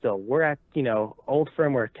standstill. We're at, old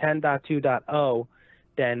firmware 10.2.0,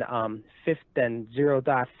 then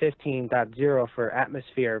 0.15.0 for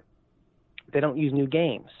Atmosphere. They don't use new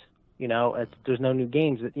games. There's no new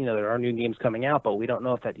games. There are new games coming out, but we don't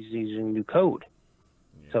know if that is using new code.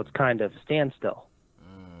 Yeah. So it's kind of a standstill.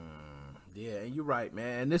 Yeah, you're right,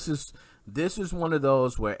 man. And this is one of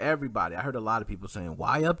those where everybody, I heard a lot of people saying,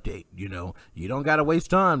 why update? You don't got to waste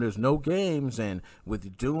time. There's no games. And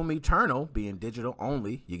with Doom Eternal being digital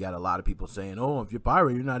only, you got a lot of people saying, oh, if you're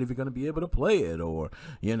pirate, you're not even going to be able to play it, or,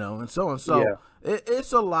 and so on. So yeah.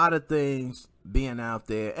 It's a lot of things being out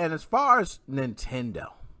there. And as far as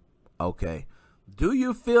Nintendo, okay, do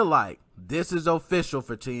you feel like this is official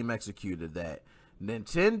for Team Executor that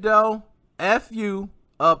Nintendo, F you,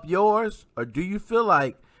 up yours? Or do you feel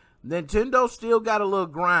like Nintendo still got a little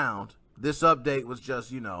ground? This update was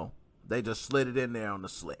just, they just slid it in there on the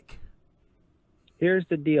slick. Here's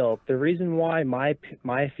the deal. The reason why my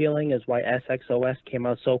feeling is why SXOS came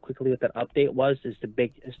out so quickly with that update is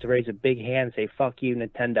to raise a big hand and say, fuck you,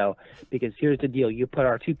 Nintendo. Because here's the deal. You put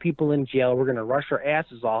our 2 people in jail. We're going to rush our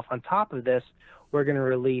asses off. On top of this, we're going to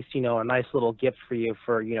release, a nice little gift for you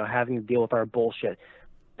for, having to deal with our bullshit.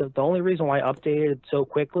 The only reason why I updated it so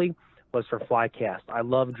quickly was for Flycast. I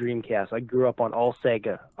love Dreamcast. I grew up on all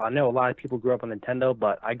Sega. I know a lot of people grew up on Nintendo,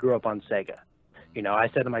 but I grew up on Sega. I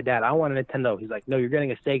said to my dad, I want a Nintendo. He's like, no, you're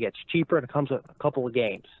getting a Sega. It's cheaper and it comes with a couple of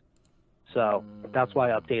games. So that's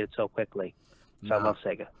why I updated so quickly. So I love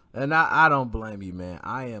Sega. And I don't blame you, man.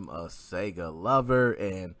 I am a Sega lover,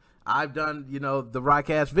 and I've done, the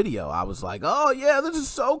Rycast video. I was like, oh, yeah, this is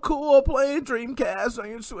so cool playing Dreamcast on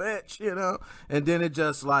your Switch, And then it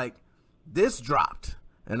just this dropped.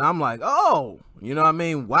 And I'm like, oh,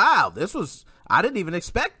 wow, I didn't even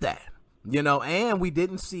expect that, and we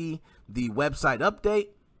didn't see the website update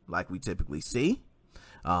like we typically see.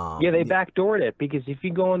 They backdoored it because if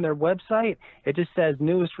you go on their website, it just says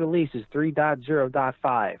newest release is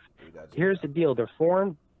 3.0.5. Here's the deal. Their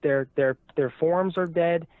forums are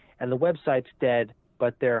dead and the website's dead,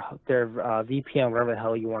 but their VPN, whatever the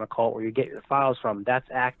hell you want to call it, where you get your files from, that's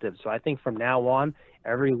active. So I think from now on,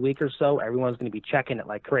 every week or so, everyone's going to be checking it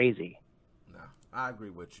like crazy. I agree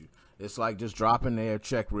with you. It's like just drop in there,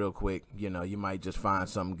 check real quick. You know, you might just find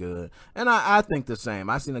something good. And I think the same.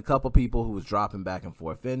 I seen a couple people who was dropping back and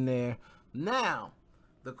forth in there. Now,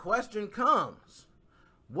 the question comes,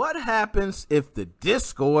 what happens if the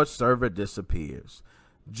Discord server disappears?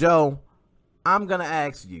 Joe, I'm going to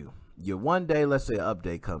ask you. One day, let's say an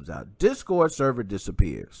update comes out. Discord server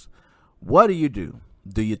disappears. What do you do?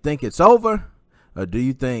 Do you think it's over? Or do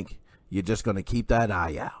you think you're just going to keep that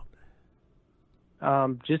eye out?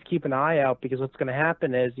 Just keep an eye out, because what's going to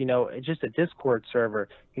happen is, it's just a Discord server.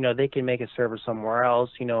 They can make a server somewhere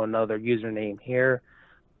else, another username here.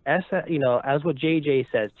 As what JJ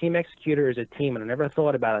says, Team Executor is a team, and I never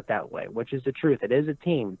thought about it that way, which is the truth. It is a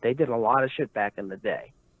team. They did a lot of shit back in the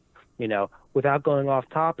day. Without going off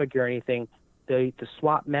topic or anything, the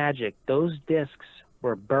swap magic, those discs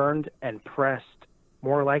were burned and pressed.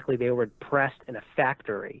 More likely, they were pressed in a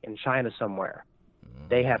factory in China somewhere.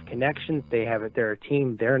 They have connections. They're a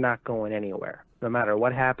team. They're not going anywhere. No matter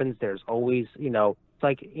what happens, there's always, it's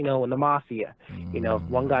like, in the mafia, if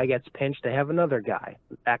one guy gets pinched, they have another guy.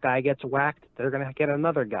 That guy gets whacked, they're going to get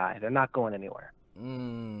another guy. They're not going anywhere.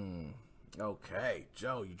 Okay,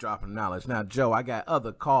 Joe, you dropping knowledge. Now, Joe, I got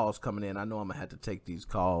other calls coming in. I know I'm going to have to take these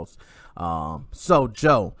calls. So,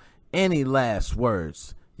 Joe, any last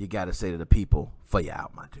words you got to say to the people for you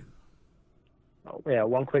out, my dude? Oh, yeah,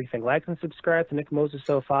 one quick thing. Like and subscribe to Nick Moses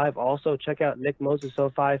 05. Also, check out Nick Moses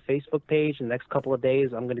 05 Facebook page. In the next couple of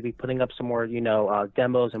days, I'm going to be putting up some more,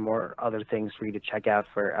 demos and more other things for you to check out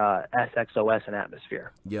for SXOS and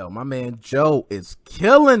Atmosphere. Yo, my man Joe is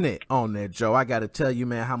killing it on there, Joe. I got to tell you,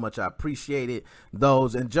 man, how much I appreciate it.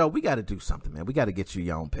 Those. And, Joe, we got to do something, man. We got to get you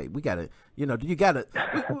your own page. We got to,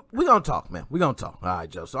 we going to talk, man. We going to talk. All right,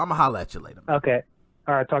 Joe. So I'm going to holler at you later, man. Okay.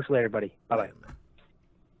 All right. Talk to you later, buddy. Bye-bye. Later, man.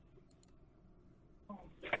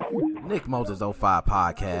 Nick Moses 05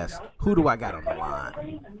 podcast. Who do I got on the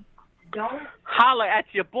line? Holler at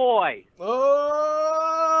your boy.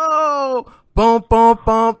 Oh, boom, boom,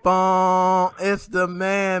 boom, boom. It's the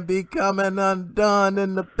man becoming undone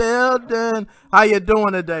in the building. How you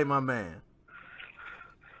doing today, my man?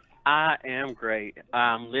 I am great.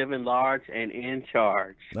 I'm living large and in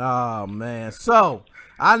charge. Oh, man. So,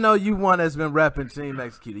 I know you one that's been repping Team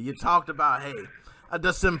Executor. You talked about, hey,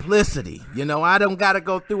 the simplicity. I don't got to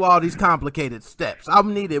go through all these complicated steps. I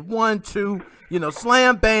needed 1, 2,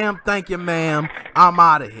 slam, bam, thank you, ma'am, I'm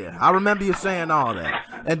out of here. I remember you saying all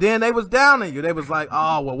that. And then they was down on you. They was like,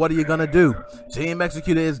 oh, well, what are you going to do? Team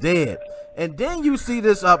Executor is dead. And then you see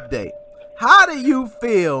this update. How do you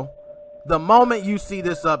feel the moment you see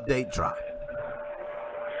this update drop?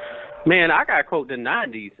 Man, I got to quote the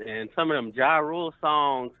 90s and some of them Ja Rule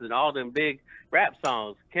songs and all them big rap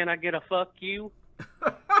songs. Can I get a fuck you?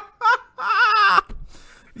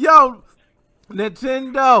 Yo,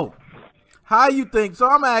 Nintendo, how you think? So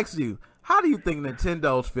I'm asking you, how do you think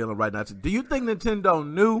Nintendo's feeling right now? Do you think Nintendo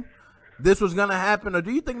knew this was gonna happen, or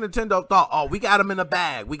do you think Nintendo thought, "Oh, we got him in a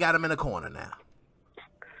bag, we got him in a corner now"?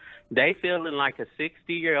 They feeling like a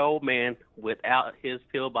 60-year-old man without his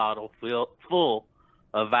pill bottle full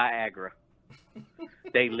of Viagra.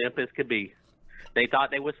 They limp as could be. They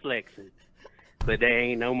thought they was flexing, but they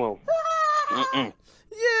ain't no more.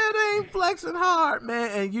 Yeah, they ain't flexing hard,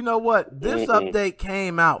 man. And you know what? This update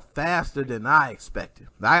came out faster than I expected.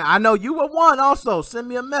 I know you were one also. Send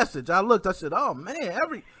me a message. I looked. I said, oh, man,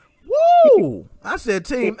 woo! I said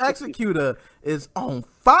Team Executor is on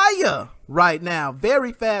fire right now.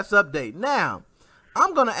 Very fast update. Now,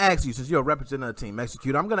 I'm going to ask you, since you're a representative of Team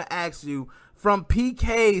Executor, I'm going to ask you from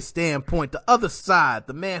PK's standpoint, the other side,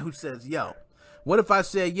 the man who says, yo, what if I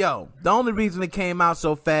said, yo, the only reason it came out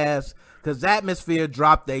so fast because Atmosphere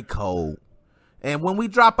dropped their code. And when we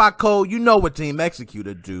drop our code, you know what Team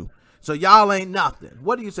Executor do. So y'all ain't nothing.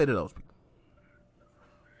 What do you say to those people?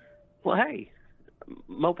 Well, hey,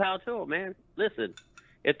 more power to them, man. Listen,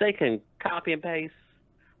 if they can copy and paste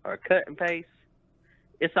or cut and paste,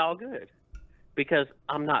 it's all good. Because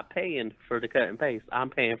I'm not paying for the cut and paste.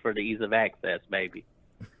 I'm paying for the ease of access, baby.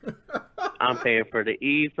 I'm paying for the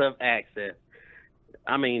ease of access.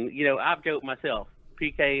 I mean, I've joked myself.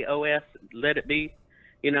 PKOS, let it be,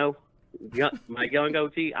 my young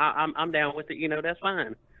OG, I'm down with it, that's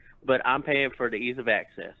fine. But I'm paying for the ease of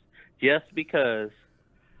access just because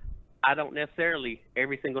I don't necessarily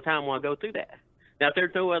every single time want to go through that. Now, if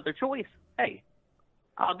there's no other choice, hey,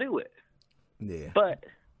 I'll do it. Yeah. But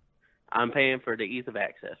I'm paying for the ease of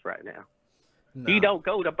access right now. No. You don't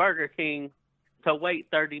go to Burger King to wait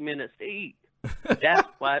 30 minutes to eat. That's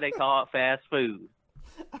why they call it fast food.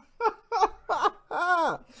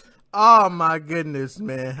 Oh my goodness,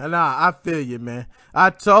 man. Nah, I feel you, man. I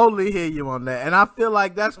totally hear you on that. And I feel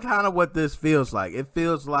like that's kind of what this feels like. It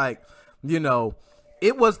feels like,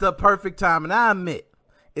 it was the perfect time. And I admit,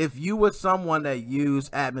 if you were someone that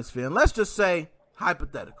used Atmosphere, and let's just say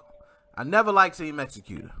hypothetical, I never liked Team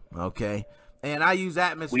Executor, okay? And I use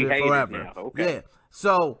Atmosphere forever. It now. Okay. Yeah.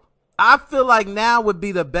 So I feel like now would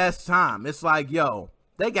be the best time. It's like,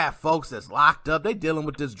 they got folks that's locked up. They dealing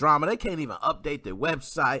with this drama. They can't even update their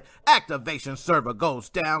website. Activation server goes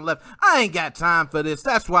down left. I ain't got time for this.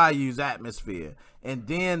 That's why I use Atmosphere. And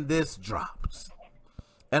then this drops.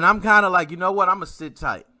 And I'm kind of like, you know what? I'm going to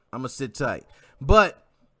sit tight. But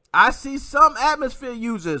I see some Atmosphere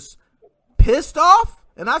users pissed off.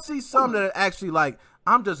 And I see some that are actually like,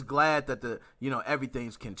 I'm just glad that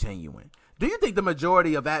everything's continuing. Do you think the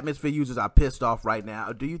majority of Atmosphere users are pissed off right now?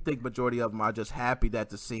 Or do you think majority of them are just happy that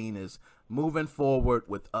the scene is moving forward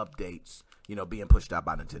with updates, being pushed out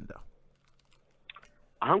by Nintendo?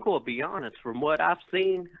 I'm going to be honest. From what I've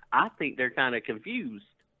seen, I think they're kind of confused.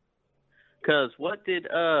 Because what did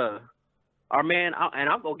our man, and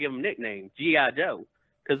I'm going to give him a nickname, G.I. Joe.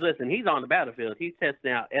 Because, listen, he's on the battlefield. He's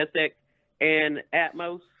testing out SX and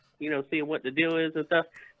Atmos, seeing what the deal is and stuff.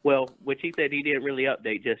 Well, which he said he didn't really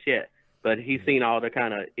update just yet. But he's seen all the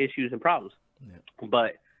kind of issues and problems. Yeah.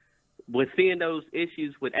 But with seeing those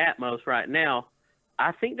issues with Atmos right now,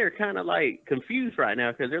 I think they're kind of like confused right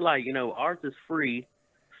now because they're like, ours is free.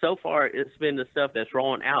 So far, it's been the stuff that's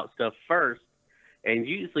rolling out stuff first. And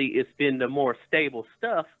usually it's been the more stable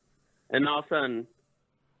stuff. And all of a sudden,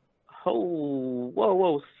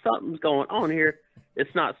 whoa, something's going on here.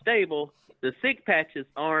 It's not stable. The SIG patches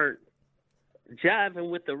aren't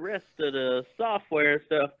jiving with the rest of the software and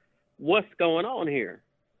stuff. What's going on here?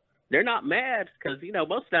 They're not mad because, most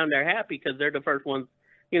of the time they're happy because they're the first ones,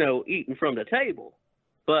 eating from the table.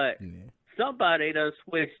 But somebody done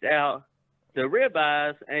switched out the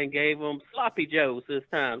ribeyes and gave them sloppy joes this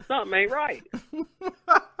time. Something ain't right.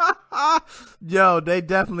 Yo, they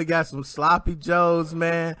definitely got some sloppy joes,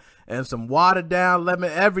 man, and some watered down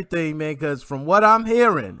lemon, everything, man, because from what I'm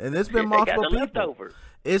hearing, and it's been multiple people, leftovers.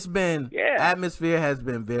 It's been, Atmosphere has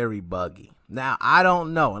been very buggy. Now, I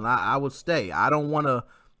don't know, and I would stay. I don't want to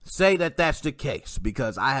say that that's the case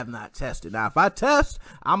because I have not tested. Now, if I test,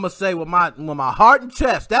 I'm going to say with my heart and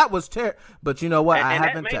chest, that was terrible. But you know what? I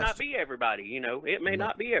haven't tested. And that may not be everybody, It may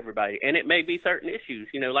not be everybody. And it may be certain issues,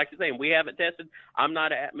 like you're saying. We haven't tested. I'm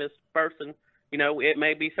not an Atmos person. It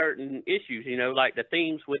may be certain issues, like the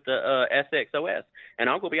themes with the SXOS. And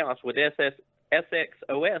I'm going to be honest, with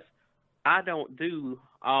SXOS, I don't do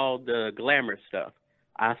all the glamour stuff.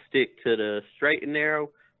 I stick to the straight and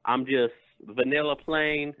narrow. I'm just vanilla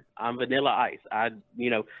plain. I'm vanilla ice. I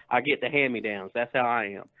get the hand-me-downs. That's how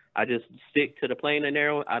I am. I just stick to the plain and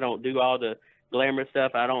narrow. I don't do all the glamour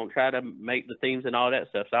stuff. I don't try to make the themes and all that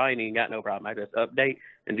stuff. So I ain't even got no problem. I just update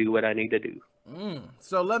and do what I need to do.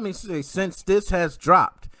 So let me see. Since this has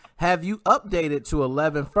dropped, have you updated to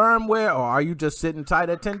 11 firmware, or are you just sitting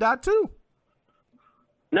tight at 10.2?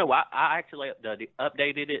 No, I actually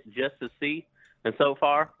updated it just to see. And so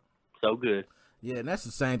far, so good. Yeah, and that's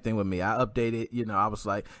the same thing with me. I updated, I was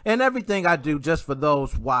like, and everything I do, just for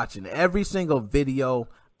those watching, every single video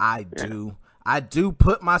I do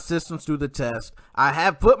put my systems through the test. I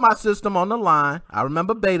have put my system on the line. I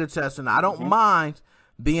remember beta testing. I don't mind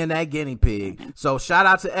being that guinea pig. So shout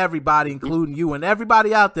out to everybody, including you and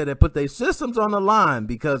everybody out there that put their systems on the line,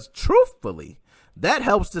 because truthfully, that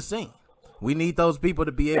helps the scene. We need those people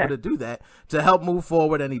to be able to do that to help move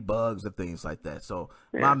forward any bugs and things like that. So,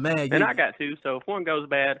 my man. And I got two. So if one goes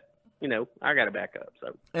bad, I got to back up.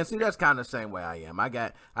 So. And see, that's kind of the same way I am. I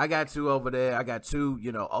got two over there. I got two,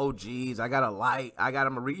 OGs. I got a light. I got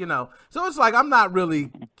a So it's like I'm not really.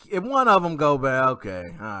 If one of them go bad,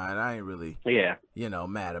 okay, all right. I ain't really,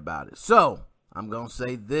 mad about it. So I'm gonna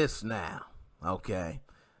say this now, okay.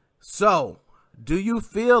 So, do you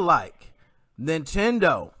feel like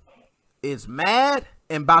Nintendo is mad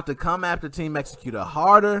and about to come after Team Executor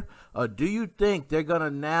harder, or do you think they're going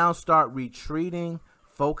to now start retreating,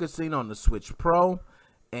 focusing on the Switch Pro,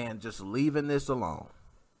 and just leaving this alone?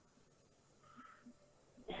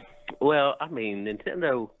 Well, I mean,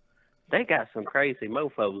 Nintendo, they got some crazy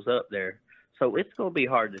mofos up there, so it's going to be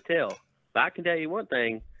hard to tell. But I can tell you one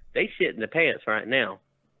thing, they shit in the pants right now.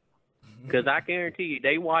 Because I guarantee you,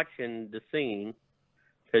 they watching the scene.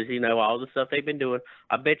 Because, all the stuff they've been doing,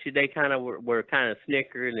 I bet you they kind of were kind of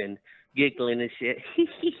snickering and giggling and shit.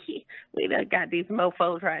 We done got these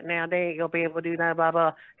mofos right now. They ain't going to be able to do that, blah,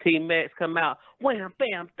 blah. Team X come out, wham,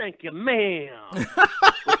 bam, thank you, ma'am,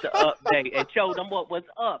 with the update and showed them what was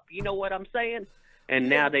up. You know what I'm saying? And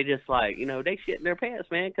now they just like, they shitting their pants,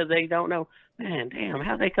 man, because they don't know, man, damn,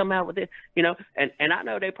 how they come out with it, and I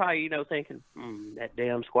know they probably, thinking, that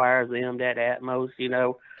damn Squires, that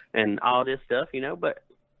Atmos, and all this stuff, but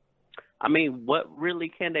I mean, what really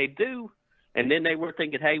can they do? And then they were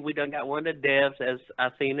thinking, hey, we done got one of the devs, as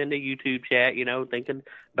I seen in the YouTube chat, thinking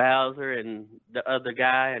Bowser and the other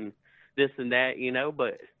guy and this and that,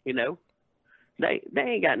 but, they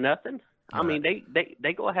ain't got nothing. I mean,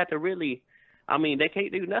 they gonna have to really, I mean, they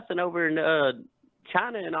can't do nothing over in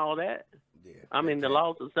China and all that. Yeah, I mean, the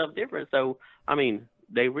laws and stuff different. So, I mean,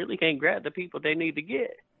 they really can't grab the people they need to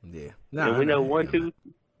get. Yeah. And we know 1, 2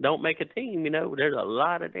 don't make a team. There's a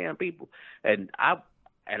lot of damn people. And I'm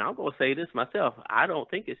gonna say this myself. I don't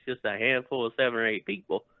think it's just a handful of 7 or 8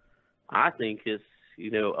 people. I think it's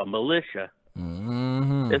a militia.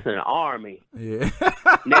 Mm-hmm. It's an army. Yeah.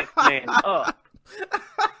 Next man up.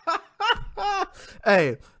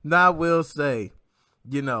 Hey, now I will say,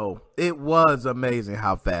 it was amazing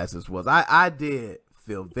how fast this was. I did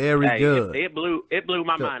feel very good. It blew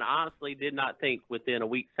my mind. I honestly did not think within a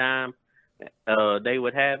week's time they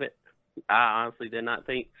would have it. I honestly did not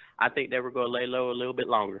think. I think they were going to lay low a little bit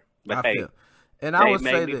longer. But I would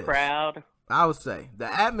say this. Proud. I would say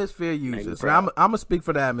the Atmosphere users. I'm gonna speak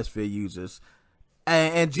for the Atmosphere users.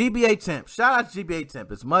 And GBA Temp, shout out to GBA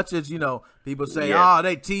Temp. As much as, people say,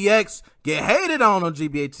 they TX, get hated on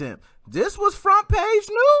GBA Temp. This was front page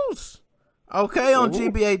news, okay, on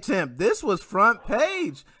GBA Temp. This was front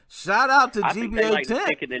page. Shout out to GBA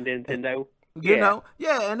Temp. Nintendo.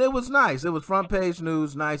 And it was nice. It was front page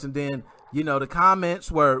news, nice. And then, the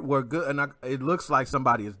comments were good. And it looks like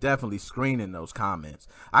somebody is definitely screening those comments.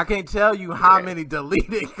 I can't tell you how many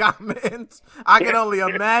deleted comments. I can only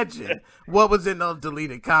imagine what was in those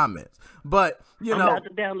deleted comments. But, I'm about to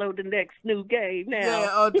download the next new game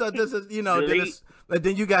now. Yeah, this is, and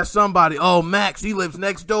then you got somebody, Max, he lives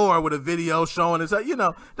next door with a video showing us.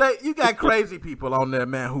 You got crazy people on there,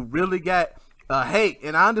 man, who really got hate.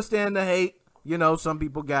 And I understand the hate. Some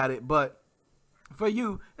people got it, but for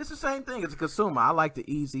you, it's the same thing as a consumer. I like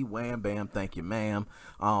the easy wham bam, thank you, ma'am.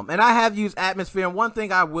 And I have used Atmosphere. And one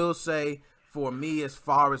thing I will say for me, as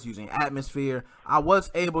far as using Atmosphere, I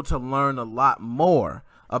was able to learn a lot more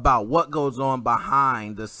about what goes on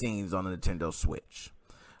behind the scenes on the Nintendo Switch.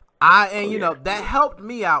 That helped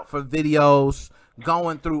me out for videos,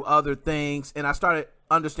 going through other things, and I started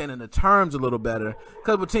understanding the terms a little better,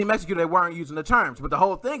 because with Team Executor, they weren't using the terms. But the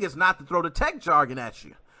whole thing is not to throw the tech jargon at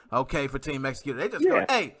you. Okay, for Team Executor, they just go,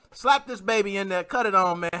 hey, slap this baby in there, cut it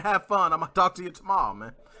on, man, have fun. I'm gonna talk to you tomorrow,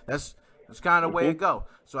 man. That's kind of the way it go.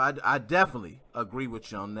 So I definitely agree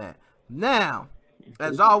with you on that. Now,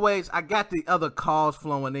 as always, I got the other calls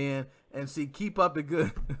flowing in, and see, keep up the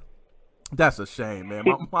good. That's a shame, man.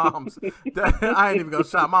 My mom's. I ain't even gonna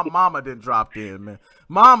shout. My mama didn't drop in, man.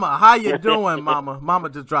 Mama, how you doing, mama? Mama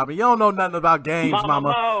just dropped in. You don't know nothing about games,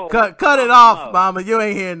 mama. Cut it off, mama. You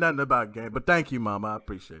ain't hearing nothing about games. But thank you, mama. I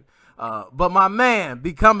appreciate it. But my man,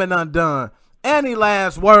 Becoming Undone. Any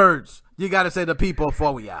last words you got to say to people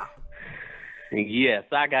before we out? Yes,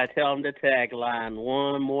 I got to tell them the tagline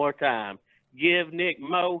one more time. Give Nick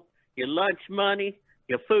Mo your lunch money,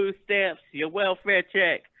 your food stamps, your welfare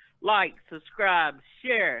check. Like, subscribe,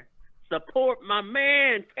 share, support my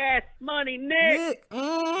man, Cash Money Nick.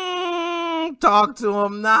 Talk to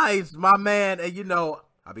him nice, my man. And I'll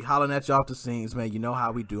be hollering at you off the scenes, man. You know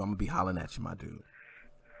how we do. I'm going to be hollering at you, my dude.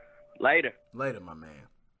 Later, my man.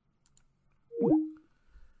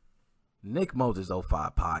 Nick Moses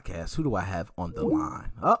 05 podcast. Who do I have on the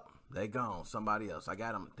line? Oh, they gone. Somebody else. I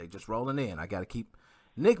got them. They just rolling in. I got to keep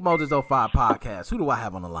Nick Moses 05 podcast. Who do I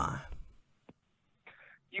have on the line?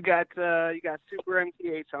 You got Super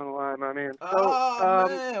MTH on the line, my man. So,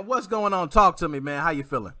 man, what's going on? Talk to me, man. How you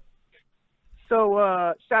feeling?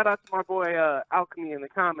 So, shout out to my boy Alchemy in the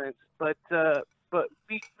comments. But we're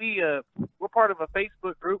part of a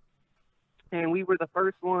Facebook group, and we were the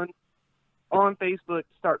first one on Facebook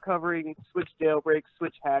to start covering Switch jailbreaks,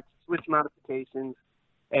 Switch hacks, Switch modifications,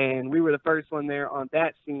 and we were the first one there on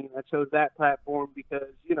that scene. I chose that platform because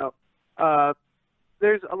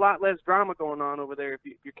there's a lot less drama going on over there if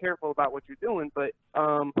you're careful about what you're doing. But,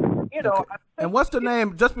 Okay. And what's the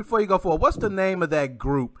name, just before you go forward, what's the name of that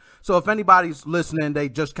group? So if anybody's listening, they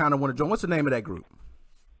just kind of want to join. What's the name of that group?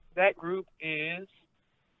 That group is,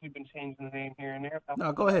 we've been changing the name here and there.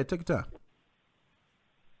 No, go ahead. Take your time.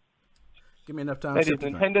 Give me enough time. That is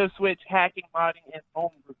Nintendo Switch Hacking, Modding, and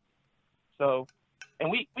Home Group. So, and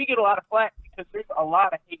we get a lot of flack because there's a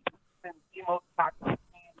lot of hate. It's been the most toxic scene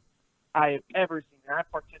I have ever seen. And I've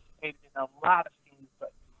participated in a lot of scenes,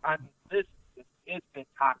 but it's been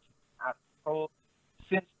toxic out of control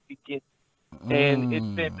since the beginning. And it's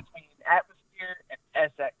been between Atmosphere and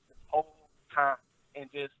SX this whole time, and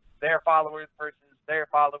just their followers versus their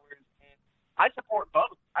followers. And I support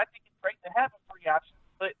both. I think it's great to have a free option,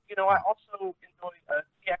 but I also enjoy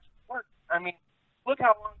the actual work. I mean, look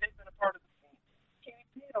how long they've been a part of the team. Can't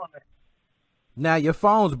even hit on that. Now your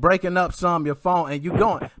phone's breaking up some. Your phone, and you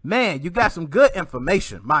going, man. You got some good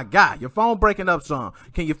information, my guy. Your phone breaking up some.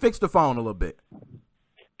 Can you fix the phone a little bit?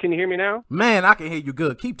 Can you hear me now? Man, I can hear you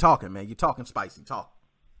good. Keep talking, man. You're talking spicy. Talk.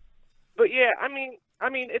 But yeah, I mean,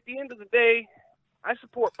 at the end of the day, I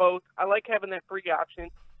support both. I like having that free option.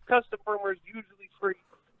 Custom firmware is usually free,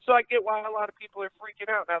 so I get why a lot of people are freaking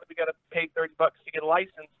out now that we got to pay $30 to get a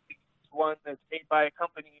license to use one that's made by a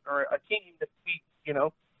company or a team that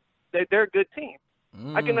they're a good team.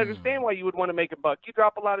 I can understand why you would want to make a buck. You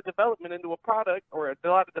drop a lot of development into a product or a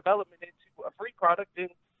lot of development into a free product, and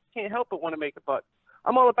you can't help but want to make a buck.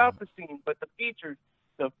 I'm all about the scene, but the features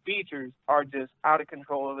are just out of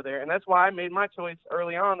control over there, and that's why I made my choice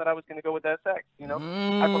early on that I was going to go with SX.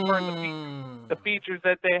 I preferred the features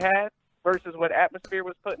that they had versus what Atmosphere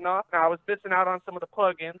was putting off. Now I was missing out on some of the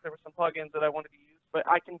plugins. There were some plugins that I wanted to use, but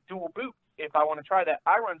I can dual boot if I want to try that.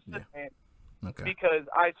 I run SysNAND because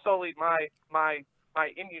I sullied my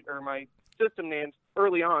system names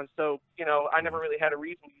early on, so I never really had a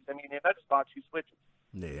reason to use any names. I just bought two switches.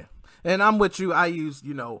 Yeah. And I'm with you. I use,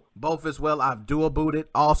 both as well. I've dual booted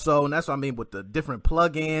also. And that's what I mean with the different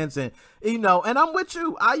plugins and, and I'm with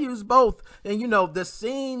you. I use both. And, the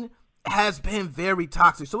scene has been very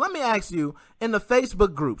toxic. So let me ask you, in the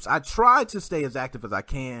Facebook groups, I try to stay as active as I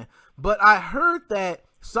can, but I heard that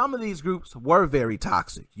some of these groups were very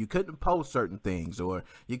toxic. You couldn't post certain things or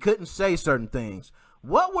you couldn't say certain things.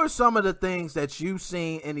 What were some of the things that you've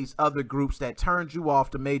seen in these other groups that turned you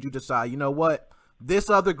off, that made you decide, you know what?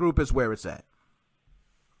 This other group is where it's at.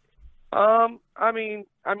 I mean,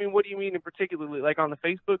 what do you mean in particularly, like on the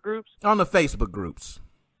Facebook groups? On the Facebook groups.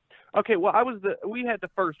 Okay, well, we had the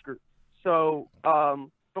first group. So,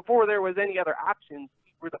 before there was any other options,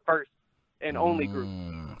 we were the first and only group.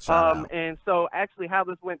 And so actually how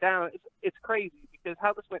this went down, it's crazy because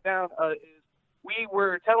how this went down is we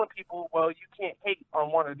were telling people, well, you can't hate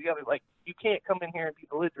on one or the other. Like, you can't come in here and be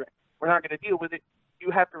belligerent. We're not going to deal with it. You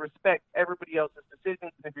have to respect everybody else's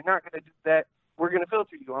decisions, and if you're not going to do that, we're going to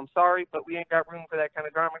filter you. I'm sorry, but we ain't got room for that kind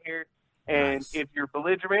of drama here. And if you're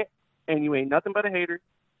belligerent and you ain't nothing but a hater,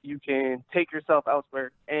 you can take yourself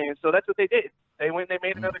elsewhere. And so that's what they did. They made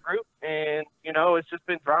another group, and it's just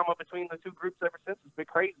been drama between the two groups ever since. It's been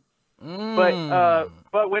crazy. But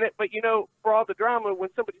for all the drama, when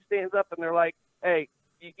somebody stands up and they're like, "Hey,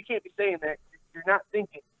 you can't be saying that. You're not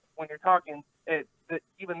thinking when you're talking," that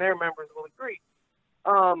even their members will agree.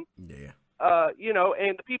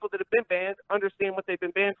 And the people that have been banned understand what they've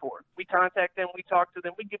been banned for. We contact them, we talk to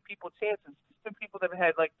them, we give people chances. There's been people that have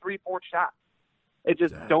had like 3-4 shots. It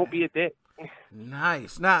just don't be a dick.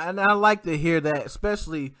 Nice. Now, and I like to hear that,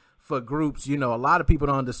 especially for groups. A lot of people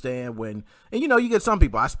don't understand when, and you get some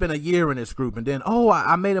people, I spent a year in this group and then,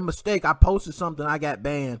 I made a mistake. I posted something, I got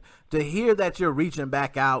banned. To hear that you're reaching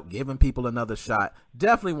back out, giving people another shot,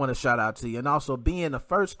 definitely want to shout out to you. And also being the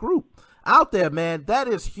first group out there, man, that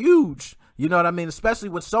is huge. You know what I mean? Especially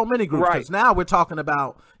with so many groups. Because now we're talking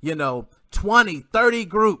about, 20, 30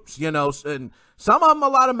 groups, and some of them a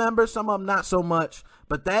lot of members, some of them not so much.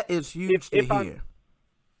 But that is huge to hear.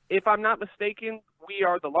 If I'm not mistaken, we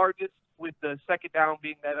are the largest, with the second down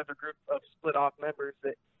being that other group of split off members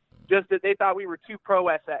that they thought we were too pro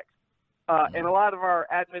SX. And a lot of our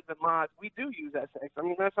admins and mods, we do use SX. I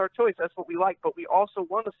mean, that's our choice. That's what we like. But we also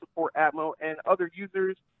want to support Atmo, and other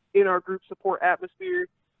users in our group support Atmosphere.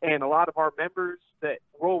 And a lot of our members that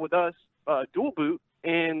roll with us dual boot,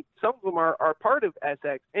 and some of them are part of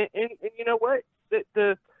SX. And you know what?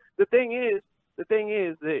 The thing is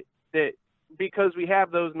that because we have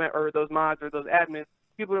those mods or those admins,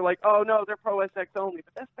 people are like, oh no, they're pro SX only.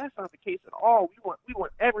 But that's not the case at all. We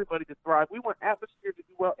want everybody to thrive. We want Atmosphere to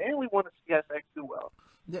do well, and we want to see SX do well.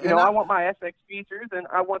 I want my SX features, and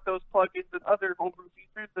I want those plugins and other homebrew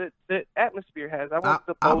features that Atmosphere has.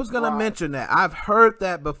 I was going to mention that. I've heard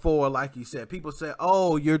that before, like you said. People say,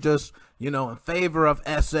 oh, you're just, in favor of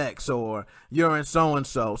SX, or you're in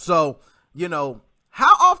so-and-so. So,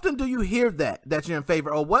 how often do you hear that you're in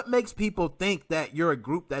favor? Or what makes people think that you're a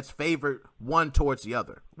group that's favored one towards the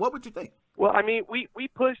other? What would you think? Well, I mean, we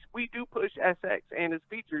do push SX and its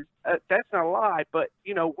features. That's not a lie, but,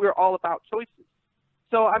 we're all about choices.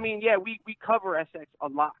 So, I mean, yeah, we cover SX a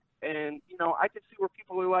lot. And, I can see where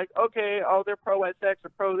people are like, okay, they're pro SX or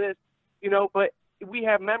pro this, but we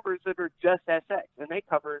have members that are just SX, and they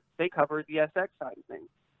cover the SX side of things.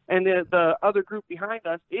 and the other group behind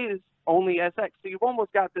us is only SX. So you've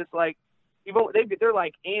almost got this like, they're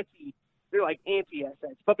like anti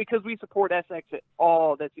SX, but because we support SX at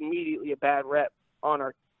all, that's immediately a bad rep on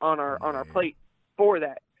our plate for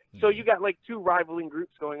that. So you got like two rivaling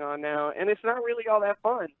groups going on now, and it's not really all that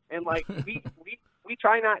fun. And like we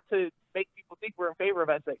try not to make people think we're in favor of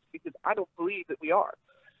SX, because I don't believe that we are.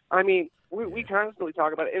 I mean, we constantly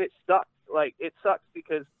talk about it, and it sucks. Like, it sucks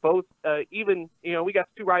because both, even, we got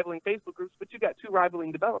two rivaling Facebook groups, but you got two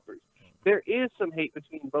rivaling developers. There is some hate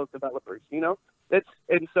between both developers,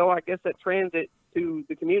 and so I guess that transit to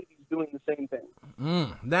the community is doing the same thing.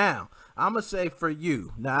 Now, I'm going to say for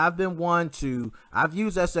you, now I've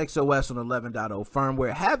used SXOS on 11.0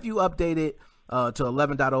 firmware. Have you updated to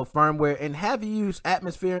 11.0 firmware, and have you used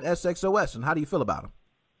Atmosphere and SXOS, and how do you feel about them?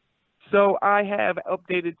 So I have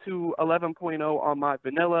updated to 11.0 on my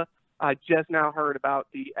vanilla. I just now heard about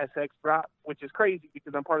the SX drop, which is crazy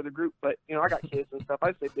because I'm part of the group, but I got kids and stuff.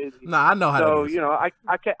 I stay busy. Nah, I know how to do. So, I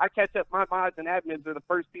catch up. My mods and admins are the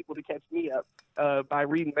first people to catch me up by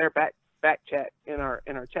reading their back chat in our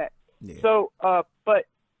chat. Yeah. So, but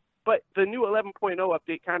the new 11.0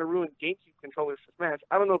 update kind of ruined GameCube controllers for Smash.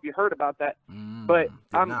 I don't know if you heard about that, but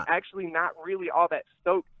I'm actually not really all that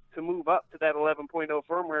stoked to move up to that 11.0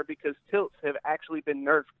 firmware because tilts have actually been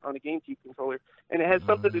nerfed on a GameCube controller, and it has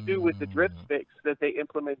something to do with the drift fix that they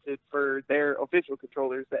implemented for their official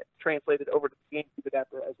controllers that translated over to the GameCube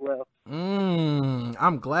adapter as well.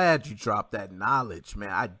 I'm glad you dropped that knowledge, man.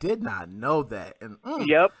 I did not know that. And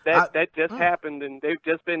yep, that just happened, and they've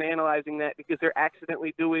just been analyzing that because they're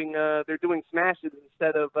accidentally doing smashes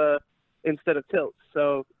instead of tilts.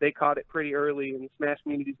 So they caught it pretty early, and the Smash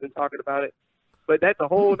community's been talking about it. But that's a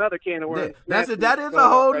whole other can of worms. That is a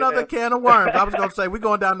whole other can of worms. I was going to say, we're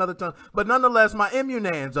going down another ton. But nonetheless, my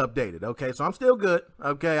Immunan's updated, okay? So I'm still good,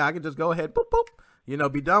 okay? I can just go ahead, boop,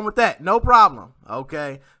 boop, be done with that. No problem,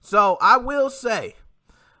 okay? So I will say,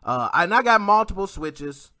 and I got multiple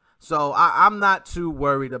switches, so I'm not too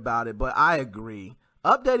worried about it, but I agree.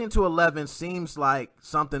 Updating to 11 seems like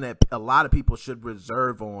something that a lot of people should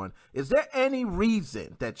reserve on. Is there any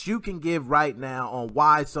reason that you can give right now on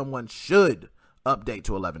why someone should update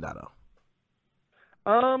to 11.0?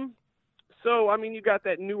 So, I mean, you got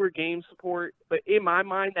that newer game support, but in my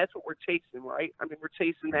mind, that's what we're chasing, right? I mean, we're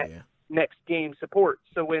chasing that next game support.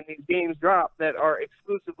 So when these games drop that are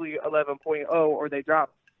exclusively 11.0 or they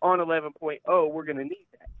drop on 11.0, we're going to need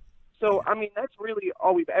that. So, I mean, that's really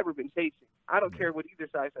all we've ever been chasing. I don't care what either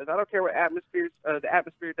side says. I don't care what the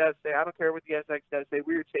Atmosphere does say. I don't care what the SX does say.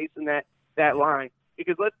 We're chasing that line.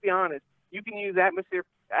 Because let's be honest, you can use Atmosphere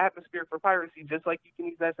for piracy just like you can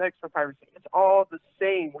use SX for piracy. It's all the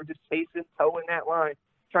same. We're just towing that line,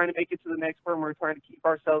 trying to make it to the next firmware, trying to keep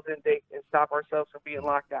ourselves in date and stop ourselves from being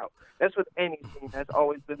locked out. That's with anything. That's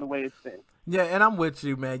always been the way it's been. Yeah, and I'm with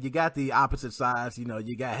you, man. You got the opposite sides.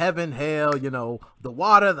 You got heaven, hell, the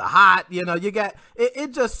water, the hot. You got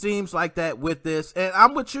it just seems like that with this. And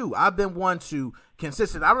I'm with you. I've been one to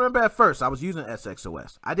consistent. I remember at first I was using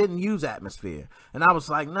SXOS. I didn't use Atmosphere. And I was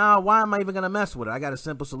like, no, why am I even going to mess with it? I got a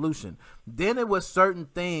simple solution. Then it was certain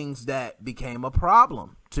things that became a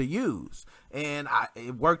problem to use. And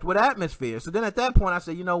it worked with Atmosphere. So then at that point I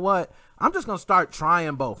said, you know what? I'm just going to start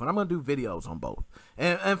trying both. And I'm going to do videos on both.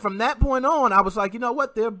 And from that point on, I was like, you know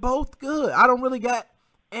what? They're both good. I don't really got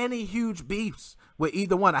any huge beefs with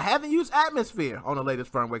either one. I haven't used Atmosphere on the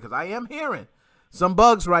latest firmware because I am hearing some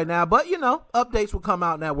bugs right now. But, updates will come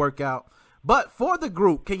out and that work out. But for the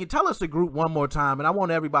group, can you tell us the group one more time? And I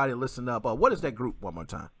want everybody to listen up. What is that group one more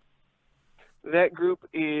time? That group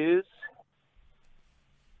is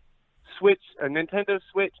Nintendo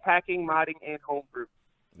Switch Hacking, Modding, and Homebrew.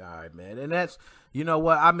 All right, man. And that's,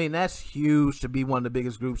 that's huge to be one of the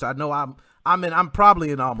biggest groups. I know I'm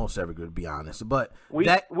probably in almost every group, to be honest. But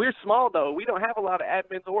we're small, though. We don't have a lot of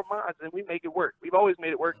admins or mods, and we make it work. We've always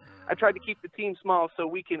made it work. I tried to keep the team small so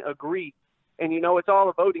we can agree. And, it's all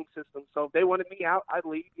a voting system. So if they wanted me out, I'd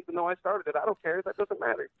leave, even though I started it. I don't care. That doesn't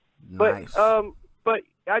matter. Nice. But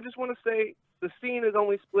I just want to say the scene is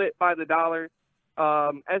only split by the dollar.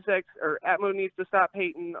 SX or Atmo needs to stop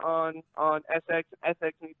hating on SX.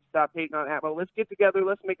 SX needs to stop hating on Atmo. Let's get together.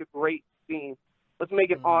 Let's make a great scene. Let's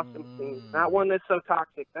make an awesome scene. Not one that's so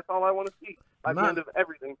toxic. That's all I want to see by the end of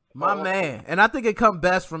everything. My man. And I think it comes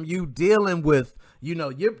best from you dealing with,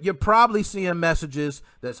 you're probably seeing messages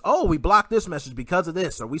that's, we blocked this message because of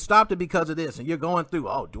this, or we stopped it because of this. And you're going through,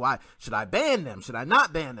 should I ban them? Should I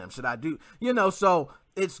not ban them? Should I do, so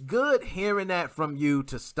it's good hearing that from you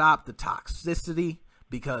to stop the toxicity,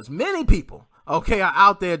 because many people okay, are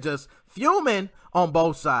out there just fuming on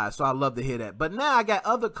both sides. So I love to hear that. But now I got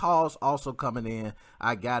other calls also coming in.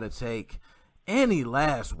 I got to take any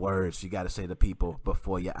last words you got to say to people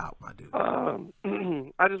before you're out, my dude.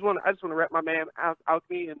 I just want to rep my man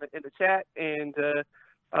Alchemy in the chat and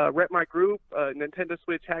rep my group, Nintendo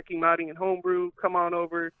Switch Hacking, Modding, and Homebrew. Come on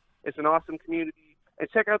over. It's an awesome community. And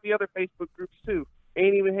check out the other Facebook groups too.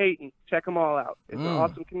 Ain't Even Hating. Check them all out. It's an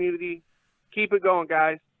awesome community. Keep it going,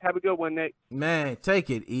 guys. Have a good one, Nick. Man, take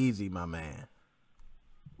it easy, my man.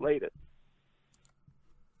 Later.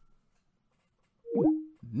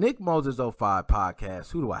 Nick Moses 05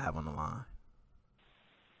 podcast. Who do I have on the line?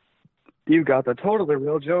 You got the totally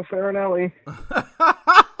real Joe Farinelli.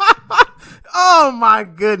 Oh my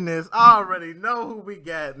goodness. I already know who we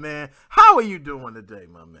got, man. How are you doing today,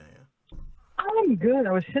 my man? I'm good.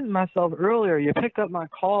 I was hitting myself earlier. You picked up my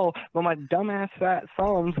call, but my dumbass fat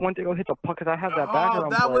thumbs went to go hit the puck because I have that background. Oh,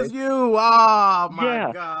 that play. Was you. Oh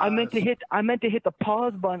my God. I meant to hit the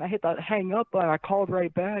pause button. I hit the hang up button. I called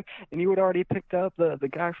right back, and you had already picked up the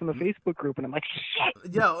guy from the Facebook group, and I'm like,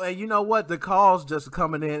 shit. Yo, and you know what? The calls just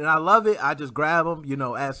coming in, and I love it. I just grab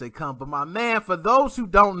them, as they come. But my man, for those who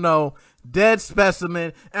don't know, Dead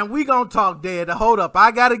Specimen, and we gonna talk dead. Hold up,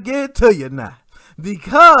 I gotta get it to you now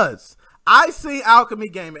because I see Alchemy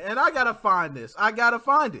Gaming, and I gotta find this. I gotta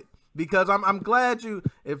find it because I'm glad you.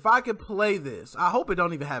 If I could play this, I hope it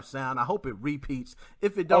don't even have sound. I hope it repeats.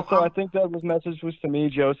 If it don't, also I think that was message was to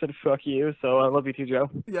me. Joe said "fuck you," so I love you too,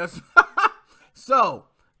 Joe. Yes. So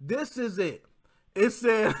this is it. It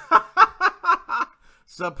said,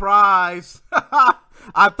 "Surprise."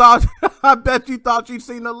 I bet you thought you'd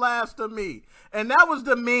seen the last of me, and that was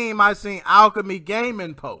the meme I seen Alchemy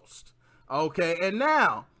Gaming post. Okay, and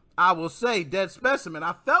now. I will say, Dead Specimen,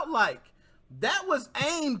 I felt like that was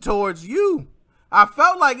aimed towards you. I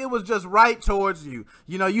felt like it was just right towards you.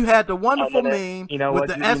 You had the wonderful meme with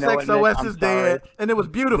the SXOS is dead, and it was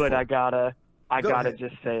beautiful. But I gotta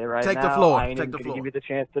just say it right now. Take the floor. I ain't even gonna give you the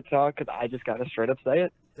chance to talk because I just gotta straight up say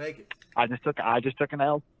it. Take it. I just took an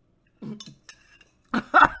L.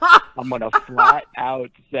 I'm gonna flat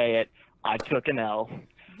out say it. I took an L.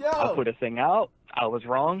 I put a thing out. I was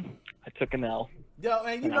wrong. I took an L. Yo,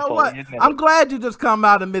 and you know what? I'm glad you just come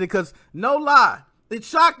out and admit it because, no lie, it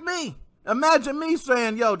shocked me. Imagine me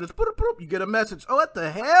saying, yo, just you get a message. Oh, what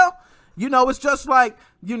the hell? It's just like,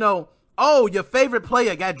 oh, your favorite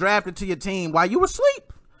player got drafted to your team while you were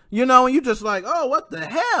asleep. And you just like, oh, what the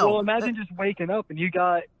hell? Well, imagine just waking up and you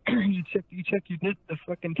got, you did the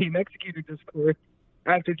fucking Team Executor Discord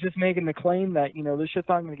after just making the claim that, this shit's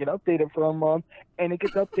not going to get updated for a month, and it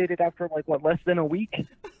gets updated after, less than a week.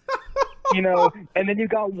 And then you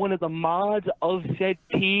got one of the mods of said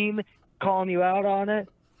team calling you out on it.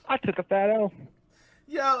 I took a fat L.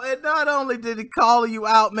 Yo, and not only did he call you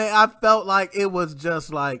out, man, I felt like it was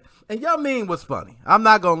just like, and your meme was funny. I'm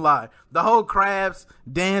not going to lie. The whole crabs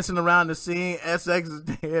dancing around the scene, SX is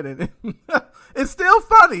dead, and it's still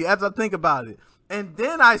funny as I think about it. And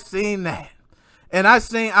then I seen that. And I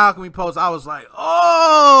seen Alchemy post. I was like,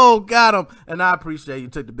 oh, got him. And I appreciate you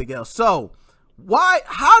took the big L. So,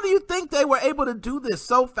 how do you think they were able to do this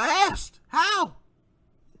so fast? How?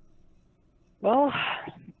 Well,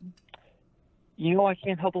 I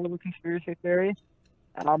can't help a little conspiracy theory.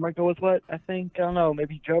 And I'm going to go with what I think, I don't know,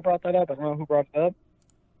 maybe Joe brought that up. I don't know who brought it up.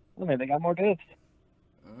 Well, maybe they got more devs.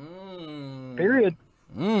 Period.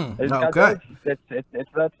 Okay.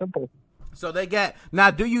 It's that simple. So now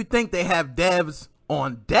do you think they have devs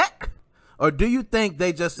on deck? Or do you think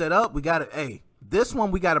they just said, this one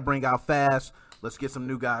we got to bring out fast. Let's get some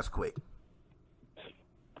new guys quick.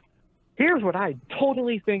 Here's what I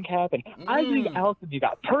totally think happened. I think Alchemy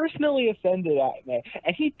got personally offended at me,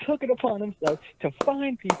 and he took it upon himself to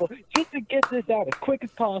find people just to get this out as quick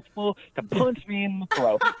as possible to punch me in the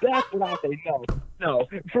throat. That's what I think. No,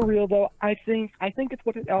 for real though, I think it's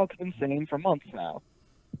what Alchemy's been saying for months now.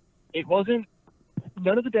 It wasn't.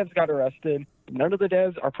 None of the devs got arrested. None of the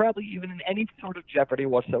devs are probably even in any sort of jeopardy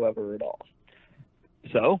whatsoever at all.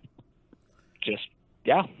 So,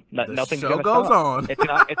 nothing's gonna goes stop. on. It's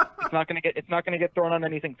not gonna get thrown on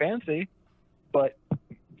anything fancy, but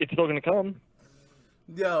it's still gonna come.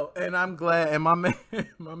 Yo, and I'm glad. And my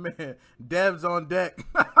man, devs on deck.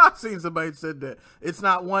 I seen somebody said that it's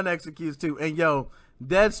not one executes two. And yo,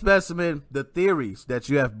 Dead Specimen, the theories that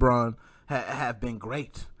you have brung have been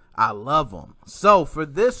great. I love them. So for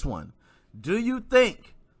this one, do you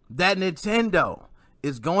think that Nintendo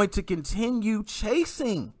is going to continue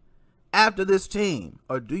chasing after this team?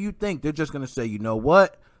 Or do you think they're just going to say, you know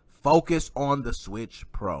what? Focus on the Switch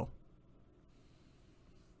Pro.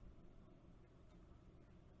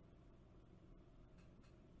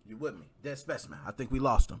 You with me? Dead Specimen. I think we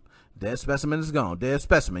lost him. Dead Specimen is gone. Dead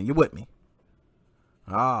Specimen, you with me?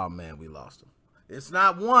 Oh man, we lost him. It's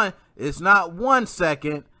not 1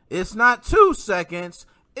 second. It's not 2 seconds.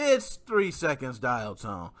 It's 3 seconds dial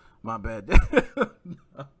tone. My bad.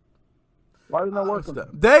 Why isn't that working?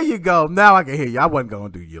 There you go. Now I can hear you. I wasn't gonna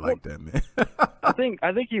do you like that, man. I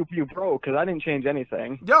think you broke because I didn't change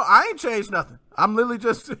anything. Yo, I ain't changed nothing. I'm literally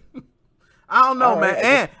just I don't know, All man.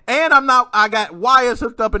 right. And I got wires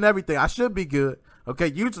hooked up and everything. I should be good. Okay,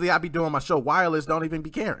 usually I be doing my show wireless, don't even be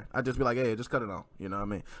caring. I just be like, hey, just cut it on. You know what I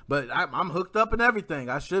mean? But I'm hooked up and everything.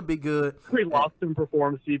 I should be good. We lost him,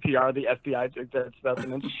 performed CPR. The FBI took Dead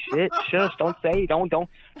Specimen. Shit, shush, don't say, don't.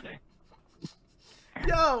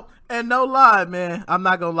 Yo, and no lie, man. I'm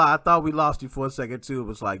not gonna lie. I thought we lost you for a second too. It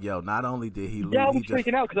was like, yo, not only did he lose, Yeah, I was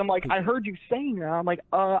freaking out because I'm like, I heard you saying that. I'm like,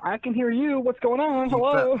 I can hear you. What's going on?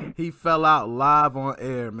 Hello. He fell out live on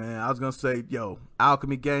air, man. I was gonna say, yo,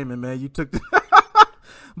 Alchemy Gaming, man, you took the.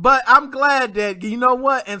 But I'm glad that, you know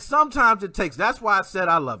what? And sometimes it takes. That's why I said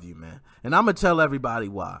I love you, man. And I'm gonna tell everybody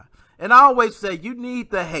why. And I always say you need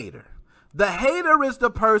the hater. The hater is the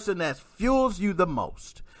person that fuels you the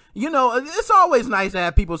most. You know, it's always nice to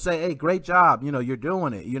have people say, hey, great job. You know, you're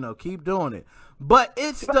doing it. You know, keep doing it. But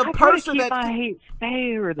it's the person that I hate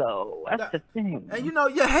fair though. That's the thing. And you know,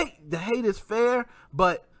 the hate is fair,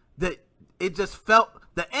 but it just felt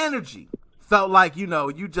the energy felt like, you know,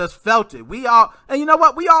 you just felt it. And you know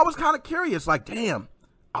what? We all was kind of curious, like, damn,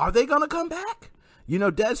 are they gonna come back? You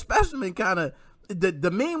know, Dead Specimen kind of.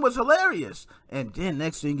 The meme was hilarious, and then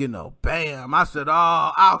next thing you know, bam! I said,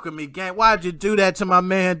 "Oh, Alchemy Gang, why'd you do that to my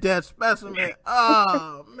man, Dead Specimen?"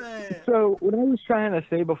 Oh man! So what I was trying to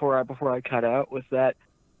say before I cut out was that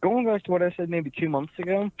going back to what I said maybe 2 months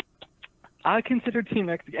ago, I consider Team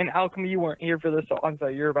Executor, and Alchemy, you weren't here for this, so I'm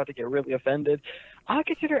sorry, you're about to get really offended. I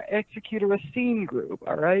consider Executor a scene group,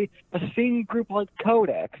 all right? A scene group like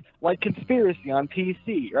Codex, like Conspiracy on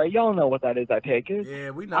PC, right? Y'all know what that is, I take it.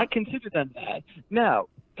 Yeah, we know. I consider them that. Now,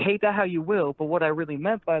 take that how you will, but what I really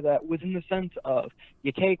meant by that was in the sense of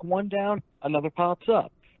you take one down, another pops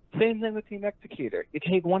up. Same thing with Team Executor. You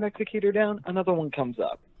take one Executor down, another one comes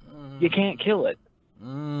up. You can't kill it.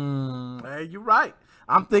 Hey, you're right.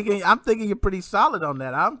 I'm thinking you're pretty solid on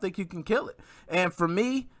that. I don't think you can kill it. And for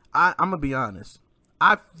me, I'm gonna be honest.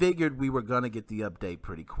 I figured we were gonna get the update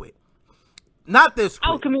pretty quick. Not this quick.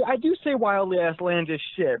 Alchemy, I do say wildly outlandish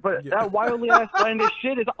shit, but that wildly outlandish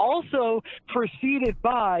shit is also preceded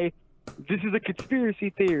by this is a conspiracy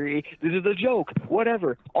theory, this is a joke,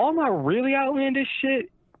 whatever. All my really outlandish shit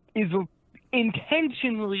is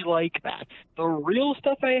intentionally like that. The real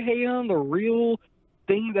stuff I hate on, the real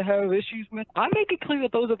things I have issues with, I make it clear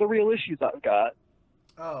that those are the real issues I've got.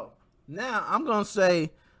 Oh, now I'm gonna say,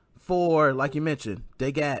 for like you mentioned,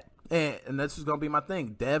 they got, and this is gonna be my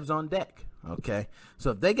thing, devs on deck. Okay,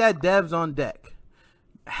 so if they got devs on deck,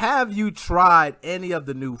 have you tried any of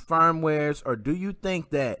the new firmwares, or do you think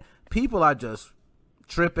that people are just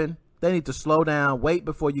tripping? They need to slow down, wait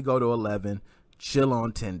before you go to 11, chill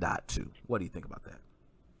on 10.2. What do you think about that?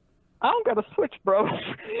 I don't got a Switch, bro.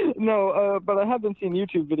 No, but I have been seeing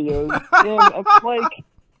YouTube videos, and it's like...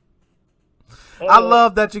 I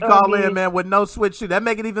love that you call in, man, with no Switch too. That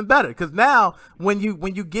make it even better, because now when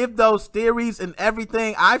you give those theories and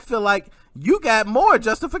everything, I feel like you got more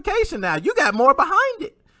justification now. You got more behind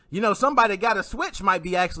it. You know, somebody that got a Switch might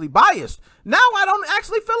be actually biased. Now I don't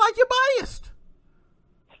actually feel like you're biased.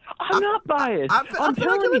 I'm not biased. I'm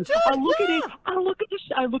telling you. Legit, I look at it.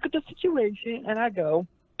 I look at the situation, and I go,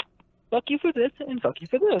 "Fuck you for this, and fuck you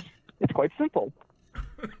for this." It's quite simple.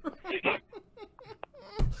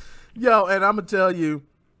 Yo, and I'm gonna tell you,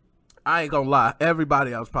 I ain't gonna lie.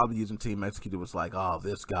 Everybody I was probably using Team Executor was like, "Oh,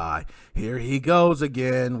 this guy, here he goes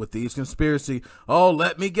again with these conspiracy. Oh,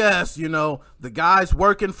 let me guess. You know, the guy's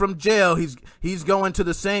working from jail. He's going to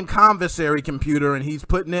the same commissary computer and he's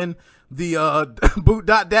putting in the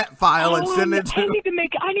boot.dat file and sending it to."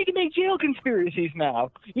 I need to make jail conspiracies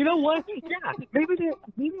now. You know what? Yeah, maybe they're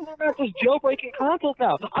not just jailbreaking consoles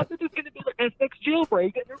now. I think it's gonna be like SX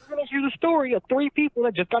jailbreak, and you're gonna hear the story of 3 people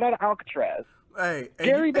that just got out of Alcatraz. Hey,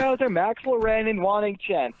 Gary Bowser, Max Loren, and Wanting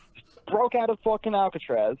Chen broke out of fucking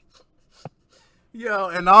Alcatraz. Yo,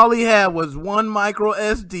 and all he had was one micro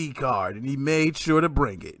SD card, and he made sure to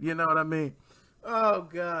bring it. You know what I mean? Oh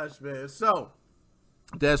gosh, man. So,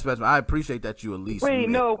 Dead Specimen, I appreciate that you at least.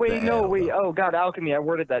 Wait. Oh God, Alchemy, I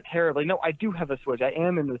worded that terribly. No, I do have a Switch. I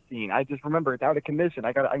am in the scene. I just remember it's out of commission.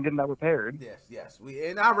 I'm getting that repaired. Yes.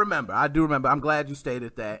 I do remember. I'm glad you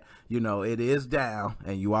stated that. You know, it is down,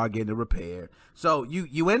 and you are getting it repaired. So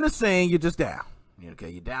you in the scene, you're just down. Okay,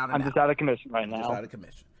 you're down. And I'm just out of commission right now. Just out of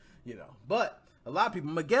commission. You know, but A lot of people.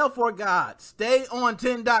 Miguel for God. Stay on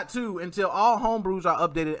 10.2 until all homebrews are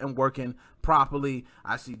updated and working properly.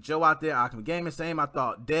 I see Joe out there. Alchemy Gaming saying I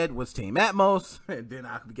thought Dead was Team Atmos. And then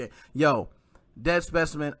Alchemy Gaming. Yo, Dead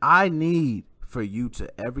Specimen, I need for you to,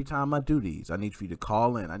 every time I do these, I need for you to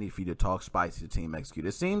call in. I need for you to talk spicy to Team Execute.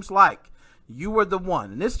 It seems like you were the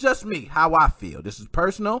one. And it's just me, how I feel. This is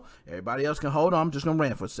personal. Everybody else can hold on. I'm just going to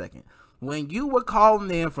rant for a second. When you were calling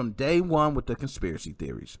in from day one with the conspiracy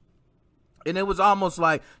theories, and it was almost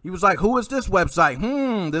like, you was like, who is this website?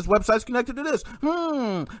 This website's connected to this.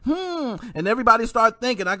 And everybody started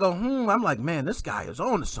thinking. I go, I'm like, man, this guy is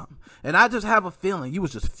on to something. And I just have a feeling you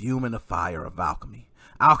was just fuming the fire of Alchemy.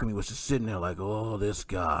 Alchemy was just sitting there like, oh, this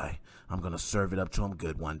guy. I'm going to serve it up to him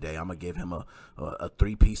good one day. I'm going to give him a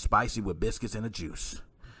 3-piece spicy with biscuits and a juice.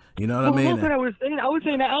 You know what I mean? That's what I was saying. I was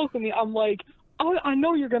saying to Alchemy, I'm like, I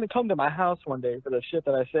know you're going to come to my house one day for the shit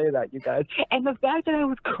that I say that, you guys. And the fact that I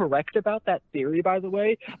was correct about that theory, by the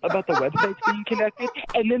way, about the websites being connected,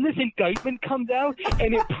 and then this indictment comes out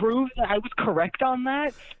and it proves that I was correct on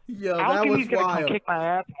that. Yo, Alchemy's that was going to wild. come kick my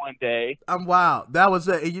ass one day. I'm wild. That was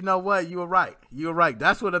it. You know what? You were right. You were right.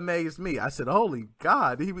 That's what amazed me. I said, holy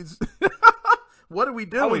God, he was... What are we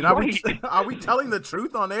doing? Are we telling the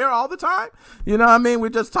truth on air all the time? You know what I mean? We're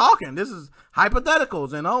just talking. This is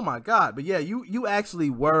hypotheticals, and oh my God. But yeah, you actually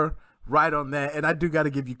were right on that, and I do got to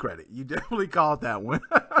give you credit. You definitely called that one.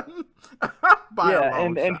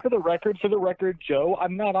 And for the record, Joe,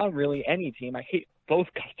 I'm not on really any team. I hate both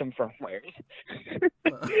custom firmwares.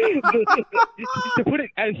 To put it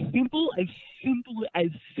as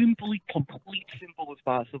complete simple as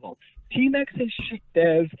possible. Team X has shit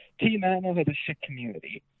devs. Team Atmo has a shit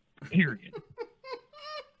community. Period.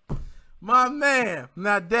 My man,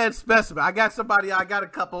 now Dead Specimen. I got a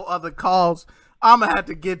couple other calls I'm going to have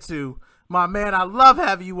to get to. My man, I love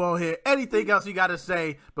having you on here. Anything else you got to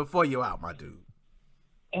say before you're out, my dude?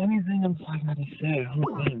 Anything else I got to say?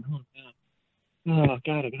 Oh,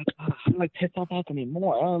 God, I'm like pissed off Alchemy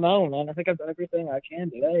more. I don't know, man. I think I've done everything I can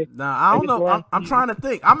today. Nah, I don't know. I'm trying to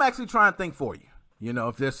think. I'm actually trying to think for you. You know,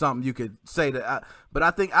 if there's something you could say that. But I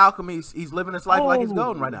think Alchemy's, he's living his life like he's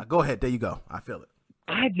golden right now. Go ahead. There you go. I feel it.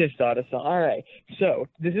 I just thought of something. All right. So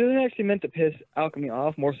this isn't actually meant to piss Alchemy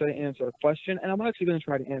off, more so to answer a question. And I'm actually going to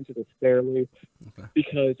try to answer this fairly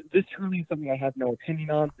because this truly is something I have no opinion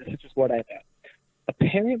on. This is just what I know.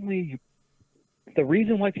 Apparently, the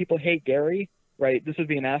reason why people hate Gary, right? This was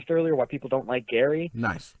being asked earlier, why people don't like Gary.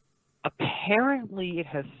 Nice. Apparently, it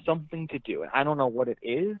has something to do, and I don't know what it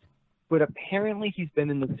is, but apparently he's been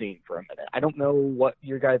in the scene for a minute. I don't know what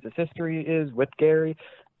your guys' history is with Gary,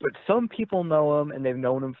 but some people know him, and they've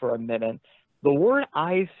known him for a minute. The word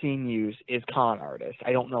I've seen used is con artist.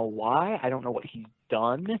 I don't know why. I don't know what he's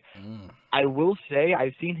done. I will say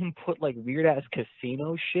I've seen him put, like, weird-ass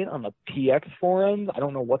casino shit on the PX forums. I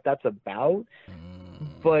don't know what that's about,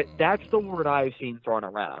 but that's the word I've seen thrown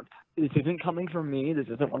around. This isn't coming from me. This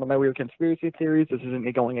isn't one of my weird conspiracy theories. This isn't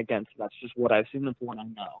me going against it. That's just what I've seen and what I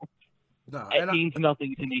know. No, it means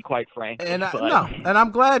nothing to me, quite frankly. And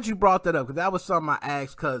I'm glad you brought that up because that was something I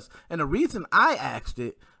asked. And the reason I asked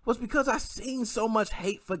it was because I seen so much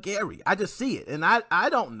hate for Gary. I just see it, and I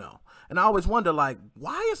don't know. And I always wonder, like,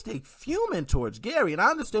 why is they fuming towards Gary? And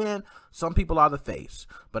I understand some people are the face,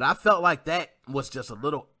 but I felt like that was just a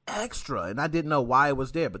little extra, and I didn't know why it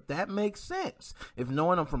was there. But that makes sense. If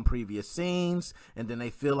knowing him from previous scenes, and then they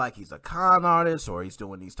feel like he's a con artist or he's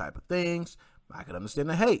doing these type of things, I could understand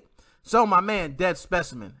the hate. So, my man, Dead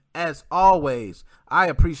Specimen, as always, I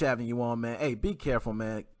appreciate having you on, man. Hey, be careful,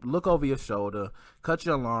 man. Look over your shoulder. Cut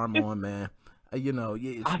your alarm on, man. You know,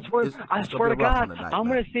 I swear to God, I'm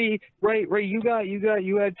gonna see. Right. You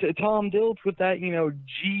had Tom Dilts with that, you know,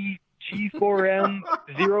 G4M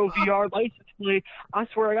 0 VR license plate. I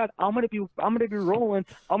swear to God, I'm gonna be rolling.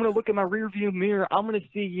 I'm gonna look in my rear view mirror. I'm gonna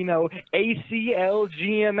see, you know,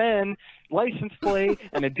 ACLGMN license plate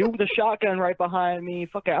and a dude with a shotgun right behind me.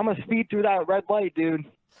 Fuck it, I'm gonna speed through that red light, dude.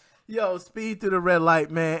 Yo, speed through the red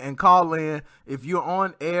light, man, and call in. If you're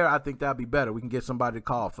on air, I think that'd be better. We can get somebody to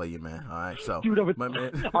call for you, man. All right, so. Dude, all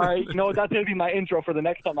right, you know what? That's going to be my intro for the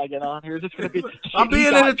next time I get on here. It's just going to be. I'm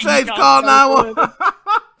being in the chase, call 911.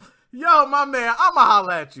 Yo, my man, I'm going to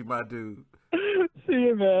holler at you, my dude. See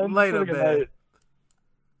you, man. Later, man.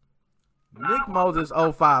 Nick Moses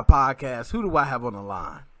 05 podcast. Who do I have on the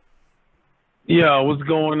line? Yo, what's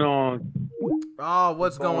going on? Oh,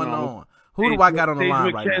 what's going on? Who do I got on the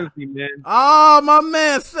line right now? Man. Oh, my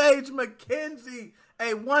man, Sage McKenzie.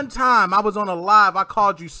 Hey, one time I was on a live. I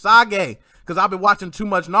called you Sage because I've been watching too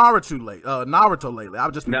much Naruto lately.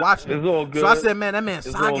 I've just been watching it. All good. So I said, man, that man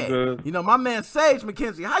Sage. You know, my man Sage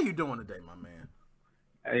McKenzie. How you doing today, my man?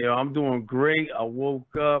 Hey, yo, I'm doing great. I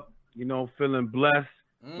woke up, feeling blessed.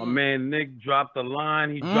 My man Nick dropped the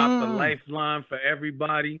line. He dropped the lifeline for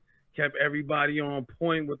everybody. Kept everybody on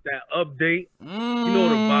point with that update. You know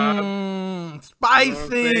the vibe.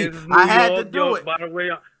 Spicy. You know I had to do it. By the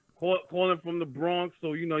way, I'm calling from the Bronx,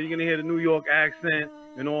 so you're gonna hear the New York accent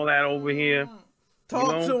and all that over here.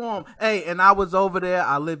 Talk to him. Hey, and I was over there.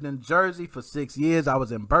 I lived in Jersey for 6 years. I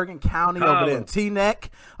was in Bergen County over there in Teaneck.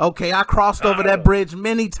 Okay, I crossed over that bridge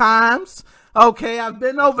many times. Okay, I've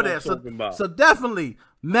been over there. So definitely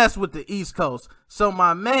mess with the East Coast. So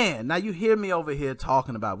my man, now you hear me over here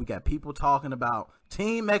talking about, we got people talking about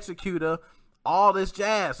Team Executor, all this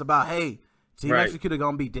jazz about, hey, Team Executor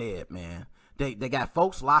gonna be dead, man. They got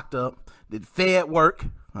folks locked up. They fed work.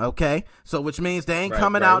 Okay, so which means they ain't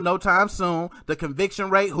coming out no time soon. The conviction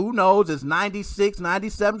rate, who knows, is 96,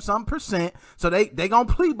 97 some percent. So they gonna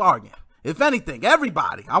plea bargain. If anything,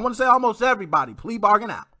 everybody, I want to say almost everybody, plea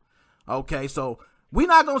bargain out. Okay, so we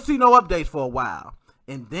not gonna see no updates for a while,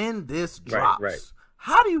 and then this drops. Right.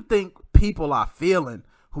 How do you think people are feeling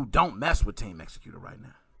who don't mess with Team Executor right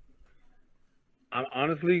now?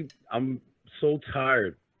 I'm so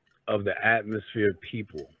tired of the Atmosphere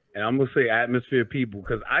people. And I'm going to say Atmosphere people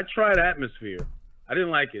because I tried Atmosphere. I didn't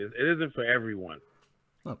like it. It isn't for everyone.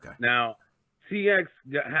 Okay. Now, TX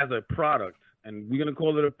has a product, and we're going to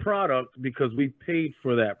call it a product because we paid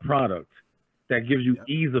for that product that gives you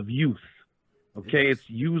ease of use. Okay? It's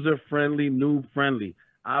user-friendly, noob-friendly.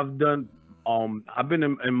 I've been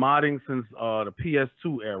in modding since the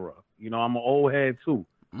PS2 era. I'm an old head, too.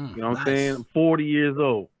 You know what I'm saying? I'm 40 years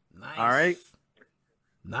old. Nice. All right?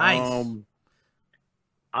 Nice.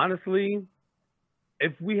 Honestly,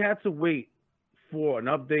 if we had to wait for an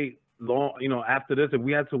update after this, if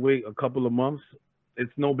we had to wait a couple of months,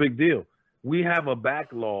 it's no big deal. We have a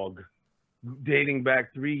backlog dating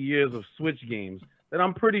back 3 years of Switch games that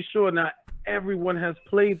I'm pretty sure not everyone has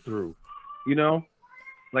played through.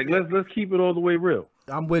 Let's keep it all the way real.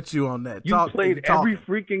 I'm with you on that. You played every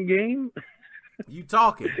freaking game? You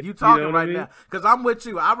talking right now. Because I'm with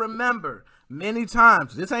you. I remember many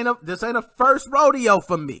times. This ain't a first rodeo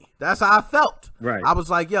for me. That's how I felt. Right. I was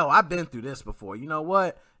like, yo, I've been through this before. You know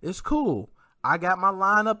what? It's cool. I got my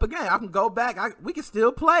lineup again. I can go back. We can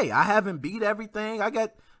still play. I haven't beat everything. I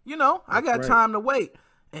got time to wait.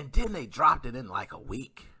 And then they dropped it in like a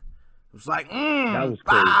week. It was like, that was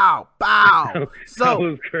bow. That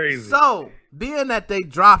was crazy. So, being that they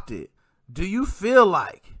dropped it, do you feel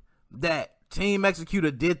like that Team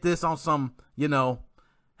Executor did this on some,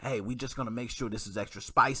 hey, we just going to make sure this is extra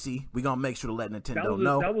spicy. We're going to make sure to let Nintendo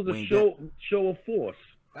know. That was a show of force.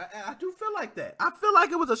 I do feel like that. I feel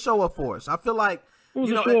like it was a show of force. I feel like it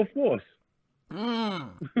was a show of force.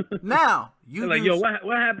 Now, you like, yo,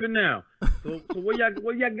 what happened now? So what y'all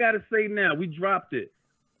got to say now? We dropped it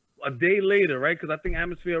a day later, right? Because I think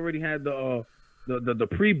Atmosphere already had the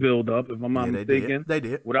pre-build up, if I'm not mistaken. They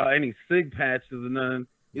did. Without any SIG patches or nothing.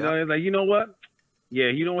 It's like, you know what?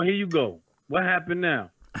 Yeah, here you go. What happened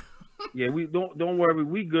now? Yeah, we don't worry,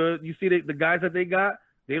 we good. You see the guys that they got,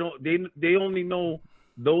 they only know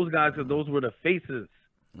those guys because those were the faces.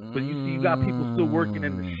 But you see, you got people still working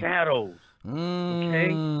in the shadows.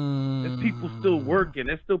 Okay, there's people still working.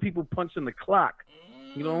 There's still people punching the clock.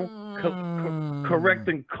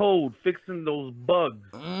 Correcting code, fixing those bugs.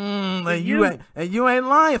 And you ain't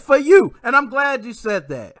lying for you. And I'm glad you said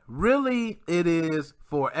that. Really, it is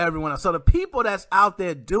for everyone else. So the people that's out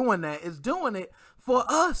there doing that is doing it for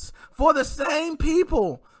us, for the same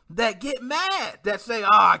people that get mad, that say,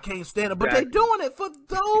 I can't stand it. But they're doing it for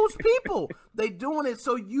those people. They're doing it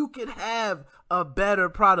so you can have a better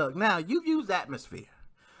product. Now, you've used Atmosphere.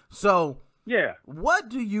 So, yeah. What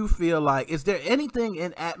do you feel like? Is there anything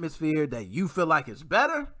in Atmosphere that you feel like is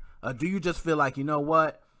better? Or do you just feel like, you know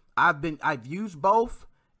what? I've used both,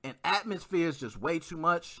 and Atmosphere is just way too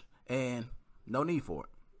much, and no need for it.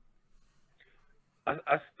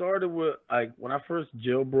 I started with, when I first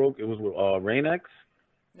jailbroke, it was with RainX.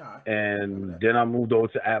 Right. And then I moved over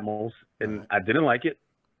to Atmos, and I didn't like it.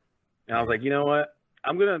 And I was like, you know what?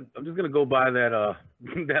 I'm just gonna go buy that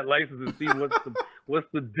that license and see what's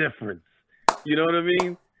the difference. You know what I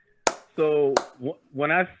mean? So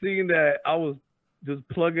when I seen that, I was just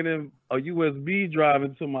plugging in a USB drive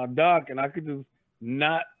into my dock, and I could just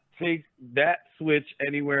not take that switch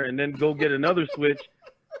anywhere and then go get another switch,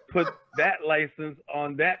 put that license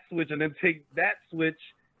on that switch, and then take that switch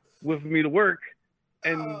with me to work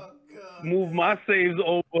and move my saves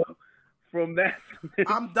over from that switch.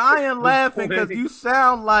 I'm dying laughing because you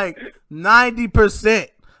sound like 90%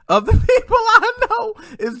 of the people I know.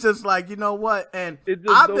 It's just like, you know what? And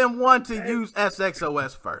I've been one to use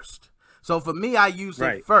SXOS first. So for me, I use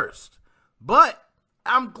it first. But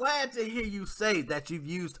I'm glad to hear you say that you've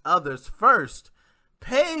used others first,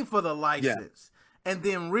 pay for the license, and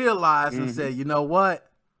then realize and say, you know what?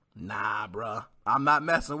 Nah, bruh, I'm not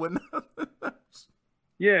messing with nothing else.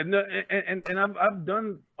 Yeah, no, and I've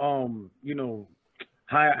done you know,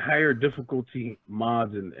 higher difficulty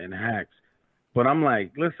mods and hacks, but I'm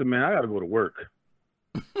like, listen, man, I gotta go to work.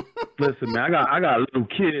 Listen, man, I got little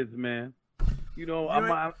kids, man. You know,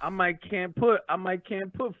 I might can't put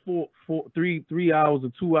 3 hours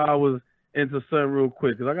or 2 hours into something real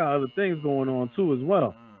quick because I got other things going on too as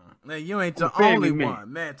well. Man, you ain't the only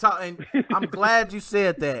one, man. And I'm glad you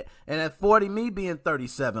said that. And at 40, me being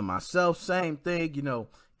 37 myself, same thing. You know,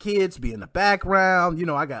 kids be in the background. You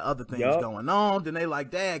know, I got other things going on. Then they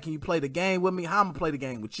like, Dad, can you play the game with me? How I'm gonna play the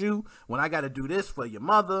game with you when I got to do this for your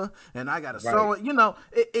mother? And I got to you know,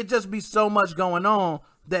 it just be so much going on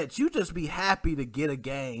that you just be happy to get a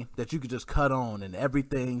game that you could just cut on and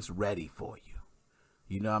everything's ready for you.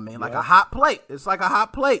 You know what I mean? Like a hot plate. It's like a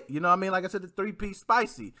hot plate. You know what I mean? Like I said, the 3-piece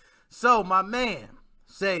spicy. So, my man,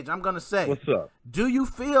 Sage, I'm going to say, what's up? Do you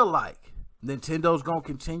feel like Nintendo's going to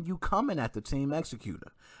continue coming at the Team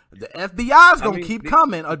Executor? The FBI's going to keep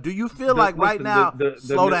coming, or do you feel like right now,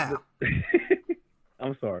 slow down?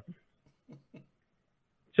 I'm sorry.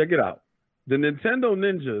 Check it out. The Nintendo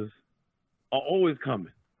ninjas are always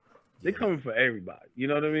coming. They're coming for everybody. You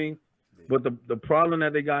know what I mean? But the problem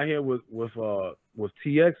that they got here with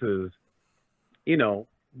TX is, you know,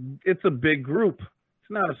 it's a big group. It's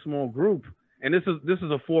not a small group, and this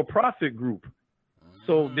is a for-profit group.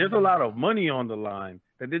 So there's a lot of money on the line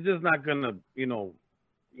that they're just not gonna, you know,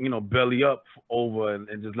 belly up over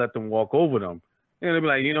and just let them walk over them. And they'll be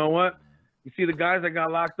like, you know what? You see the guys that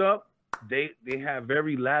got locked up? They have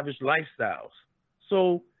very lavish lifestyles.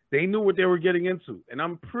 So they knew what they were getting into, and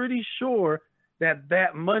I'm pretty sure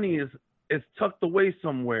that money is tucked away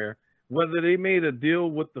somewhere, whether they made a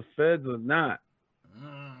deal with the feds or not.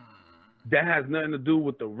 That has nothing to do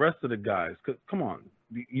with the rest of the guys. Come on,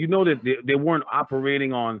 you know that they weren't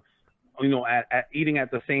operating on, you know, at eating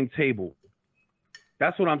at the same table.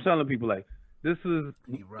 That's what I'm telling people. Like, this is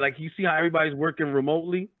like, you see how everybody's working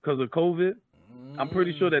remotely because of COVID. I'm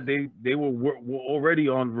pretty sure that they were already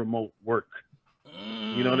on remote work.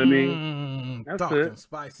 You know what I mean? That's talking it.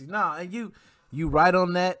 Spicy. Nah, and you right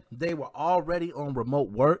on that. They were already on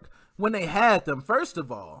remote work when they had them. First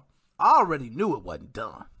of all, I already knew it wasn't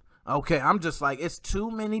done. Okay, I'm just like, it's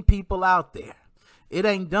too many people out there. It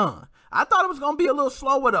ain't done. I thought it was going to be a little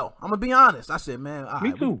slower, though. I'm going to be honest. I said, man, all right,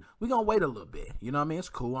 me too. We going to wait a little bit. You know what I mean? It's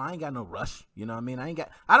cool. I ain't got no rush. You know what I mean? I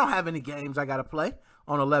don't have any games I got to play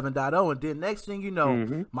on 11.0. And then next thing you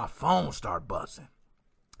know, my phone start buzzing.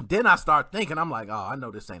 Then I start thinking, I'm like, oh, I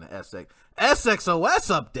know this ain't an SXOS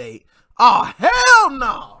update. Oh, hell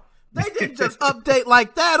no. They didn't just update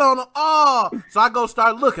like that so I go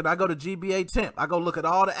start looking. I go to GBA temp. I go look at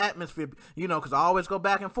all the atmosphere, you know, because I always go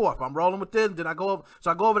back and forth. I'm rolling with this, then I go over.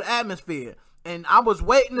 So I go over the atmosphere, and I was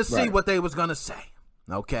waiting to see what they was going to say,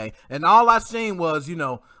 okay? And all I seen was, you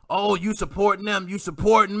know, oh, you supporting them, you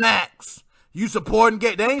supporting Max, you supporting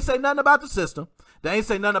Gate. They ain't say nothing about the system. They ain't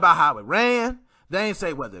say nothing about how it ran. They ain't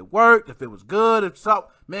say whether it worked, if it was good, if so.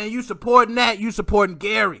 Man, you supporting that, you supporting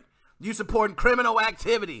Gary. You supporting criminal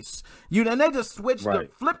activities. And they just switched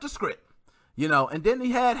flipped the script. You know, and then he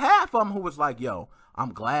had half of them who was like, yo,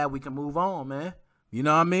 I'm glad we can move on, man. You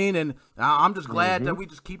know what I mean? And I'm just glad that we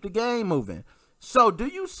just keep the game moving. So do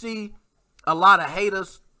you see a lot of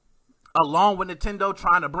haters along with Nintendo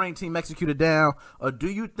trying to bring Team Executor down? Or do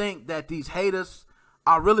you think that these haters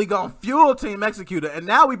are really going to fuel Team Executor? And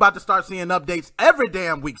now we about to start seeing updates every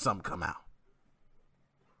damn week something come out.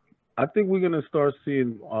 I think we're gonna start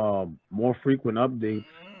seeing more frequent updates,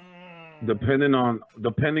 depending on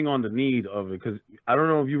the need of it. Because I don't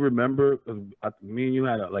know if you remember, me and you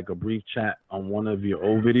had a brief chat on one of your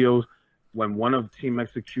old videos when one of Team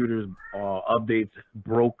Executor's updates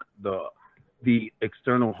broke the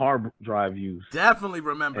external hard drive use. Definitely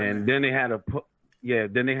remember. And then they had to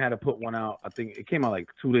put one out. I think it came out like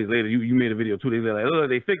 2 days later. You made a video 2 days later. Like, oh,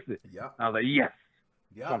 they fixed it. Yeah. I was like, yes.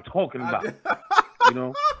 Yeah. That's what I'm talking about. You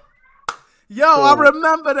know. Yo, I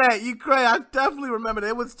remember that. You crazy. I definitely remember that.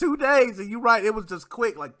 It was 2 days, and you right. It was just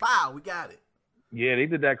quick, like, pow, we got it. Yeah, they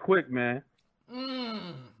did that quick, man.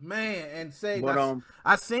 Man, and say,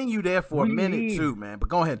 I seen you there for a minute too, man. But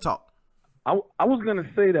go ahead and talk. I was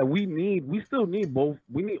gonna say that we still need both.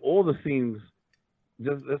 We need all the scenes.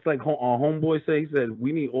 Just like our homeboy said, he said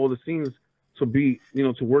we need all the scenes to be, you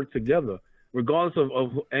know, to work together, regardless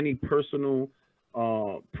of any personal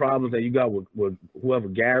problems that you got with whoever,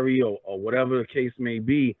 Gary or whatever the case may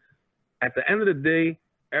be. At the end of the day,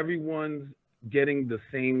 everyone's getting the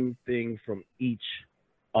same thing from each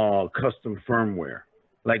custom firmware.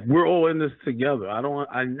 Like, we're all in this together.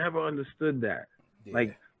 I never understood that. Yeah.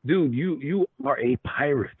 Like, dude, you are a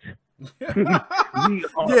pirate.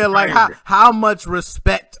 Yeah, like how much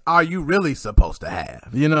respect are you really supposed to have?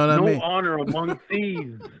 You know what I mean? No honor among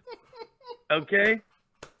thieves. Okay?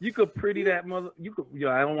 You could pretty that mother. You could.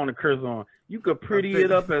 I don't want to curse on. You could pretty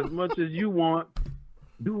it up as much as you want.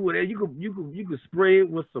 Do whatever. You could spray it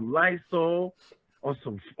with some Lysol or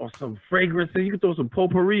some fragrance, and you could throw some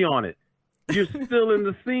potpourri on it. You're still in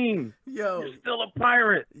the scene. Yo, you're still a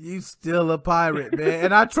pirate. You still a pirate, man.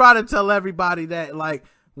 And I try to tell everybody that, like,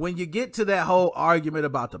 when you get to that whole argument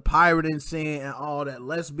about the pirating scene and all that,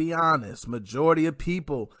 let's be honest, majority of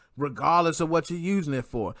people, regardless of what you're using it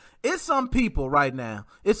for, it's some people right now.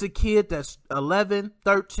 It's a kid that's 11,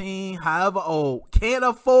 13, however old, can't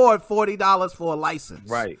afford $40 for a license.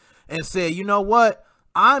 Right. And say, you know what?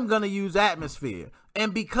 I'm going to use Atmosphere.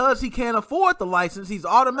 And because he can't afford the license, he's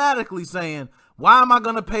automatically saying, why am I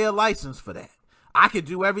going to pay a license for that? I could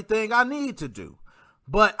do everything I need to do.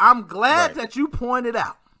 But I'm glad that you pointed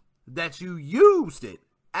out that you used it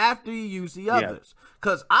after you used the others.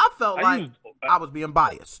 Because I felt like I was being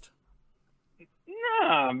biased.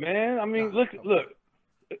 Nah, man. I mean, look.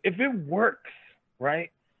 If it works,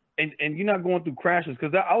 right, and you're not going through crashes,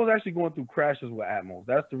 because I was actually going through crashes with Atmos.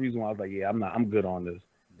 That's the reason why I was like, I'm good on this.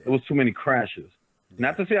 It was too many crashes.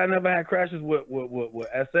 Not to say I never had crashes with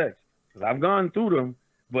SX, because I've gone through them,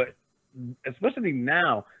 but especially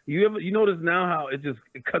now, you notice now how it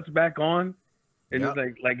cuts back on, and it's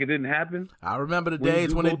like it didn't happen. I remember the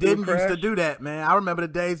days when it didn't used to do that, man. I remember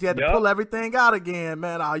the days you had to pull everything out again,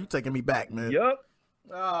 man. Oh, you taking me back, man. Yup.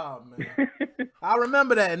 Oh, man. I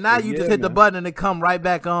remember that. And now you just hit the button and it come right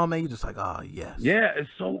back on, man. You just like, oh, yes. Yeah, it's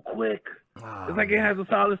so quick. Oh, it's like it has a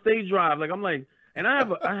solid state drive. Like, I'm like, and I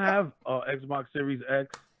have Xbox Series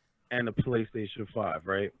X and a PlayStation 5,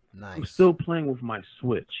 right? Nice. I'm still playing with my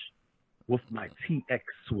Switch, with my TX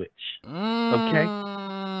Switch. Okay?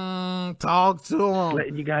 Talk to him. Just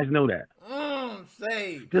letting you guys know that.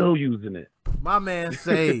 Sage. Still using it. My man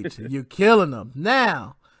Sage, you're killing them.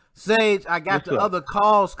 Now, Sage, I got the other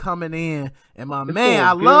calls coming in, and my man,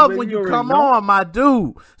 I love when you come on, my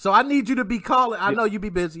dude. So I need you to be calling. I know you be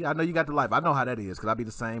busy. I know you got the life. I know how that is because I be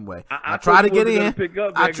the same way. I try to get in. Pick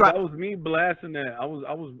up, man, that was me blasting that. I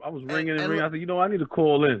was ringing and ringing. I said, I need to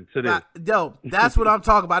call in today. Yo, that's what I'm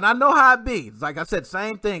talking about. And I know how it be. Like I said,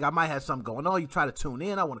 same thing. I might have something going on. You try to tune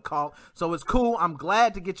in. I want to call. So it's cool. I'm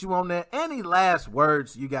glad to get you on there. Any last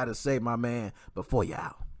words you got to say, my man, before you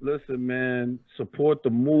out? Listen, man, support the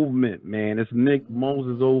movement, man. It's Nick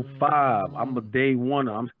Moses 05. I'm a day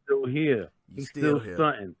oneer. I'm still here. He's still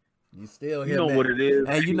stunting. You still here, You know man. what it is.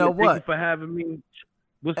 And you know what? Thank you for having me.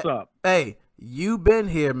 What's up? Hey, you been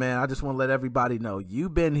here, man. I just want to let everybody know. You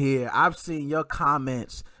been here. I've seen your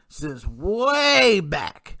comments since way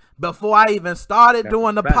back. Before I even started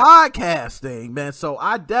doing the podcast thing, man. So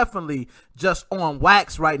I definitely just on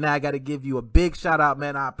wax right now. I got to give you a big shout out,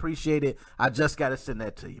 man. I appreciate it. I just got to send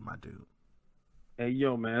that to you, my dude. Hey,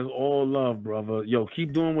 yo, man, it's all love, brother. Yo,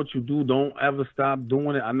 keep doing what you do. Don't ever stop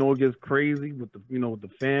doing it. I know it gets crazy with with the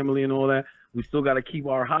family and all that. We still got to keep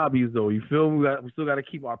our hobbies, though. You feel me? We still got to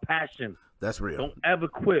keep our passion. That's real. Don't ever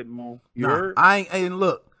quit, Mo. You heard?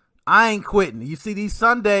 I ain't quitting. You see, these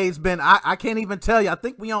Sundays I can't even tell you. I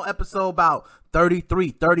think we on episode about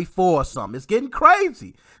 33, 34 or something. It's getting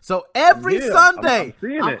crazy. So every Sunday,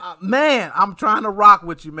 I'm trying to rock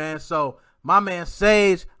with you, man. So my man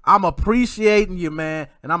Sage, I'm appreciating you, man.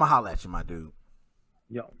 And I'm going to holler at you, my dude.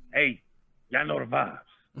 Yo, hey, y'all know the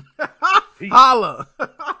vibes. Holla.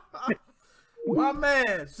 My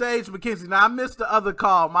man, Sage McKenzie. Now, I missed the other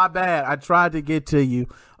call. My bad. I tried to get to you.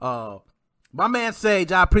 My man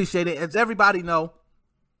Sage, I appreciate it. As everybody know,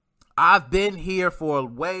 I've been here for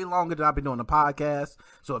way longer than I've been doing the podcast.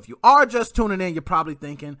 So if you are just tuning in, you're probably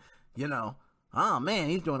thinking, oh man,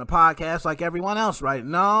 he's doing a podcast like everyone else, right?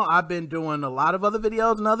 No, I've been doing a lot of other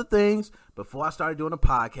videos and other things before I started doing a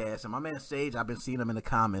podcast. And my man Sage, I've been seeing him in the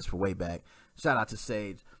comments for way back. Shout out to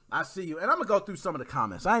Sage. I see you. And I'm going to go through some of the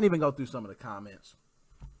comments. I ain't even go through some of the comments.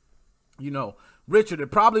 Richard,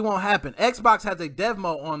 it probably won't happen. Xbox has a dev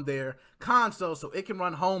mode on their console, so it can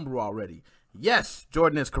run homebrew already. Yes,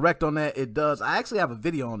 Jordan is correct on that. It does. I actually have a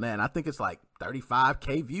video on that, and I think it's like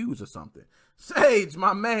 35K views or something. Sage,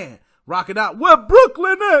 my man, rocking out. Where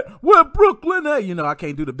Brooklyn at? Where Brooklyn at? I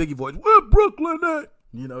can't do the Biggie voice. Where Brooklyn at?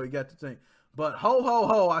 He got the thing. But ho, ho,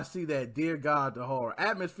 ho, I see that. Dear God, the horror.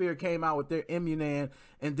 Atmosphere came out with their Immunan,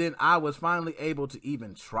 and then I was finally able to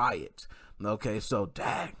even try it. Okay, so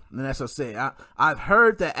dang. And as I say, I've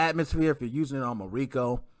heard that Atmosphere, if you're using it on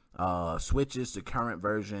Mariko, switches to current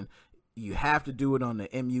version. You have to do it on the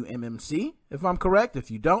MMC, if I'm correct.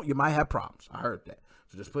 If you don't, you might have problems. I heard that.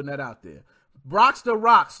 So just putting that out there. Brockster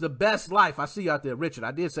Rocks, the best life. I see you out there, Richard.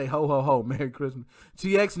 I did say ho, ho, ho. Merry Christmas.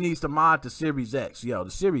 TX needs to mod the Series X. Yo,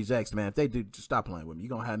 the Series X, man. If they do, just stop playing with me. You're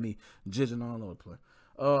going to have me jizzing all over the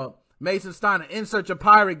place. Mason Steiner, insert your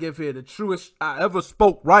pirate gift here. The truest I ever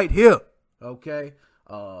spoke right here. Okay?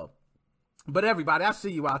 But everybody, I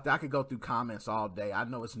see you out there. I could go through comments all day. I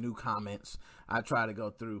know it's new comments. I try to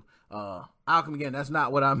go through. Alchemy Game, that's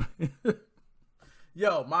not what I'm...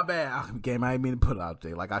 Yo, my bad, Alchemy Game. I didn't mean to put it out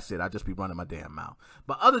there. Like I said, I just be running my damn mouth.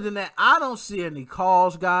 But other than that, I don't see any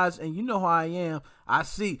calls, guys. And you know how I am. I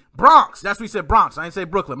see Bronx. That's what we said, Bronx. I ain't say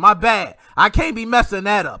Brooklyn. My bad. I can't be messing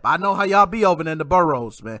that up. I know how y'all be over there in the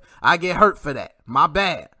boroughs, man. I get hurt for that. My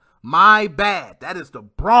bad. My bad. That is the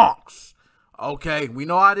Bronx. Okay, we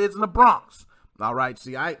know how it is in the Bronx. All right,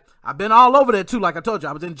 see, I've been all over there, too. Like I told you,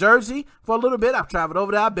 I was in Jersey for a little bit. I've traveled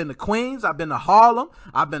over there. I've been to Queens. I've been to Harlem.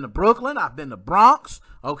 I've been to Brooklyn. I've been to Bronx.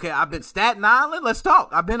 Okay, I've been Staten Island. Let's talk.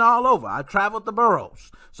 I've been all over. I've traveled the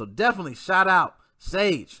boroughs. So definitely shout out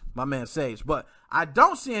Sage, my man Sage. But I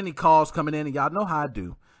don't see any calls coming in, and y'all know how I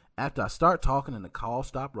do. After I start talking and the calls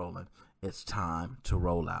stop rolling, it's time to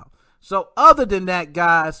roll out. So other than that,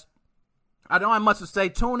 guys, I don't have much to say.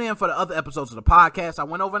 Tune in for the other episodes of the podcast. I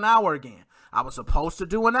went over an hour again. I was supposed to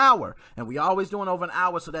do an hour, and we always doing over an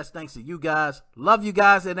hour, so that's thanks to you guys. Love you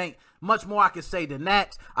guys. It ain't much more I can say than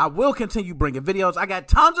that. I will continue bringing videos. I got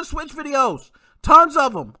tons of Switch videos, tons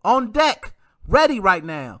of them on deck, ready right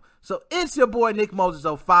now. So it's your boy, Nick Moses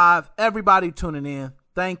 05. Everybody tuning in.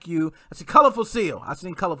 Thank you. I see Colorful Seal. I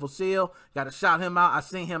seen Colorful Seal. Got to shout him out. I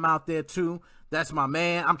seen him out there, too. That's my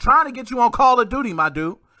man. I'm trying to get you on Call of Duty, my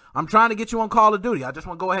dude. I'm trying to get you on Call of Duty. I just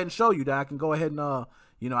want to go ahead and show you that I can go ahead and,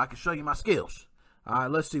 I can show you my skills. All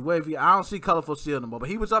right, let's see. I don't see Colorful Seal no more, but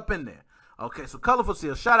he was up in there. Okay, so Colorful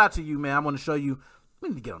Seal, shout out to you, man. I want to show you. We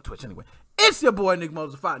need to get on Twitch anyway. It's your boy, Nick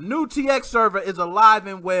Moses 5. New TX server is alive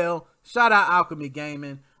and well. Shout out Alchemy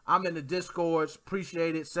Gaming. I'm in the Discords.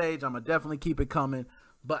 Appreciate it, Sage. I'm going to definitely keep it coming.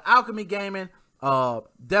 But Alchemy Gaming,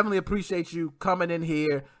 definitely appreciate you coming in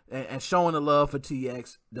here and showing the love for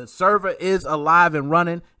TX. The server is alive and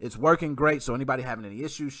running. It's working great, so anybody having any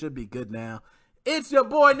issues should be good now. It's your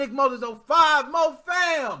boy, Nick Moses 05. Mo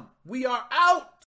fam, we are out.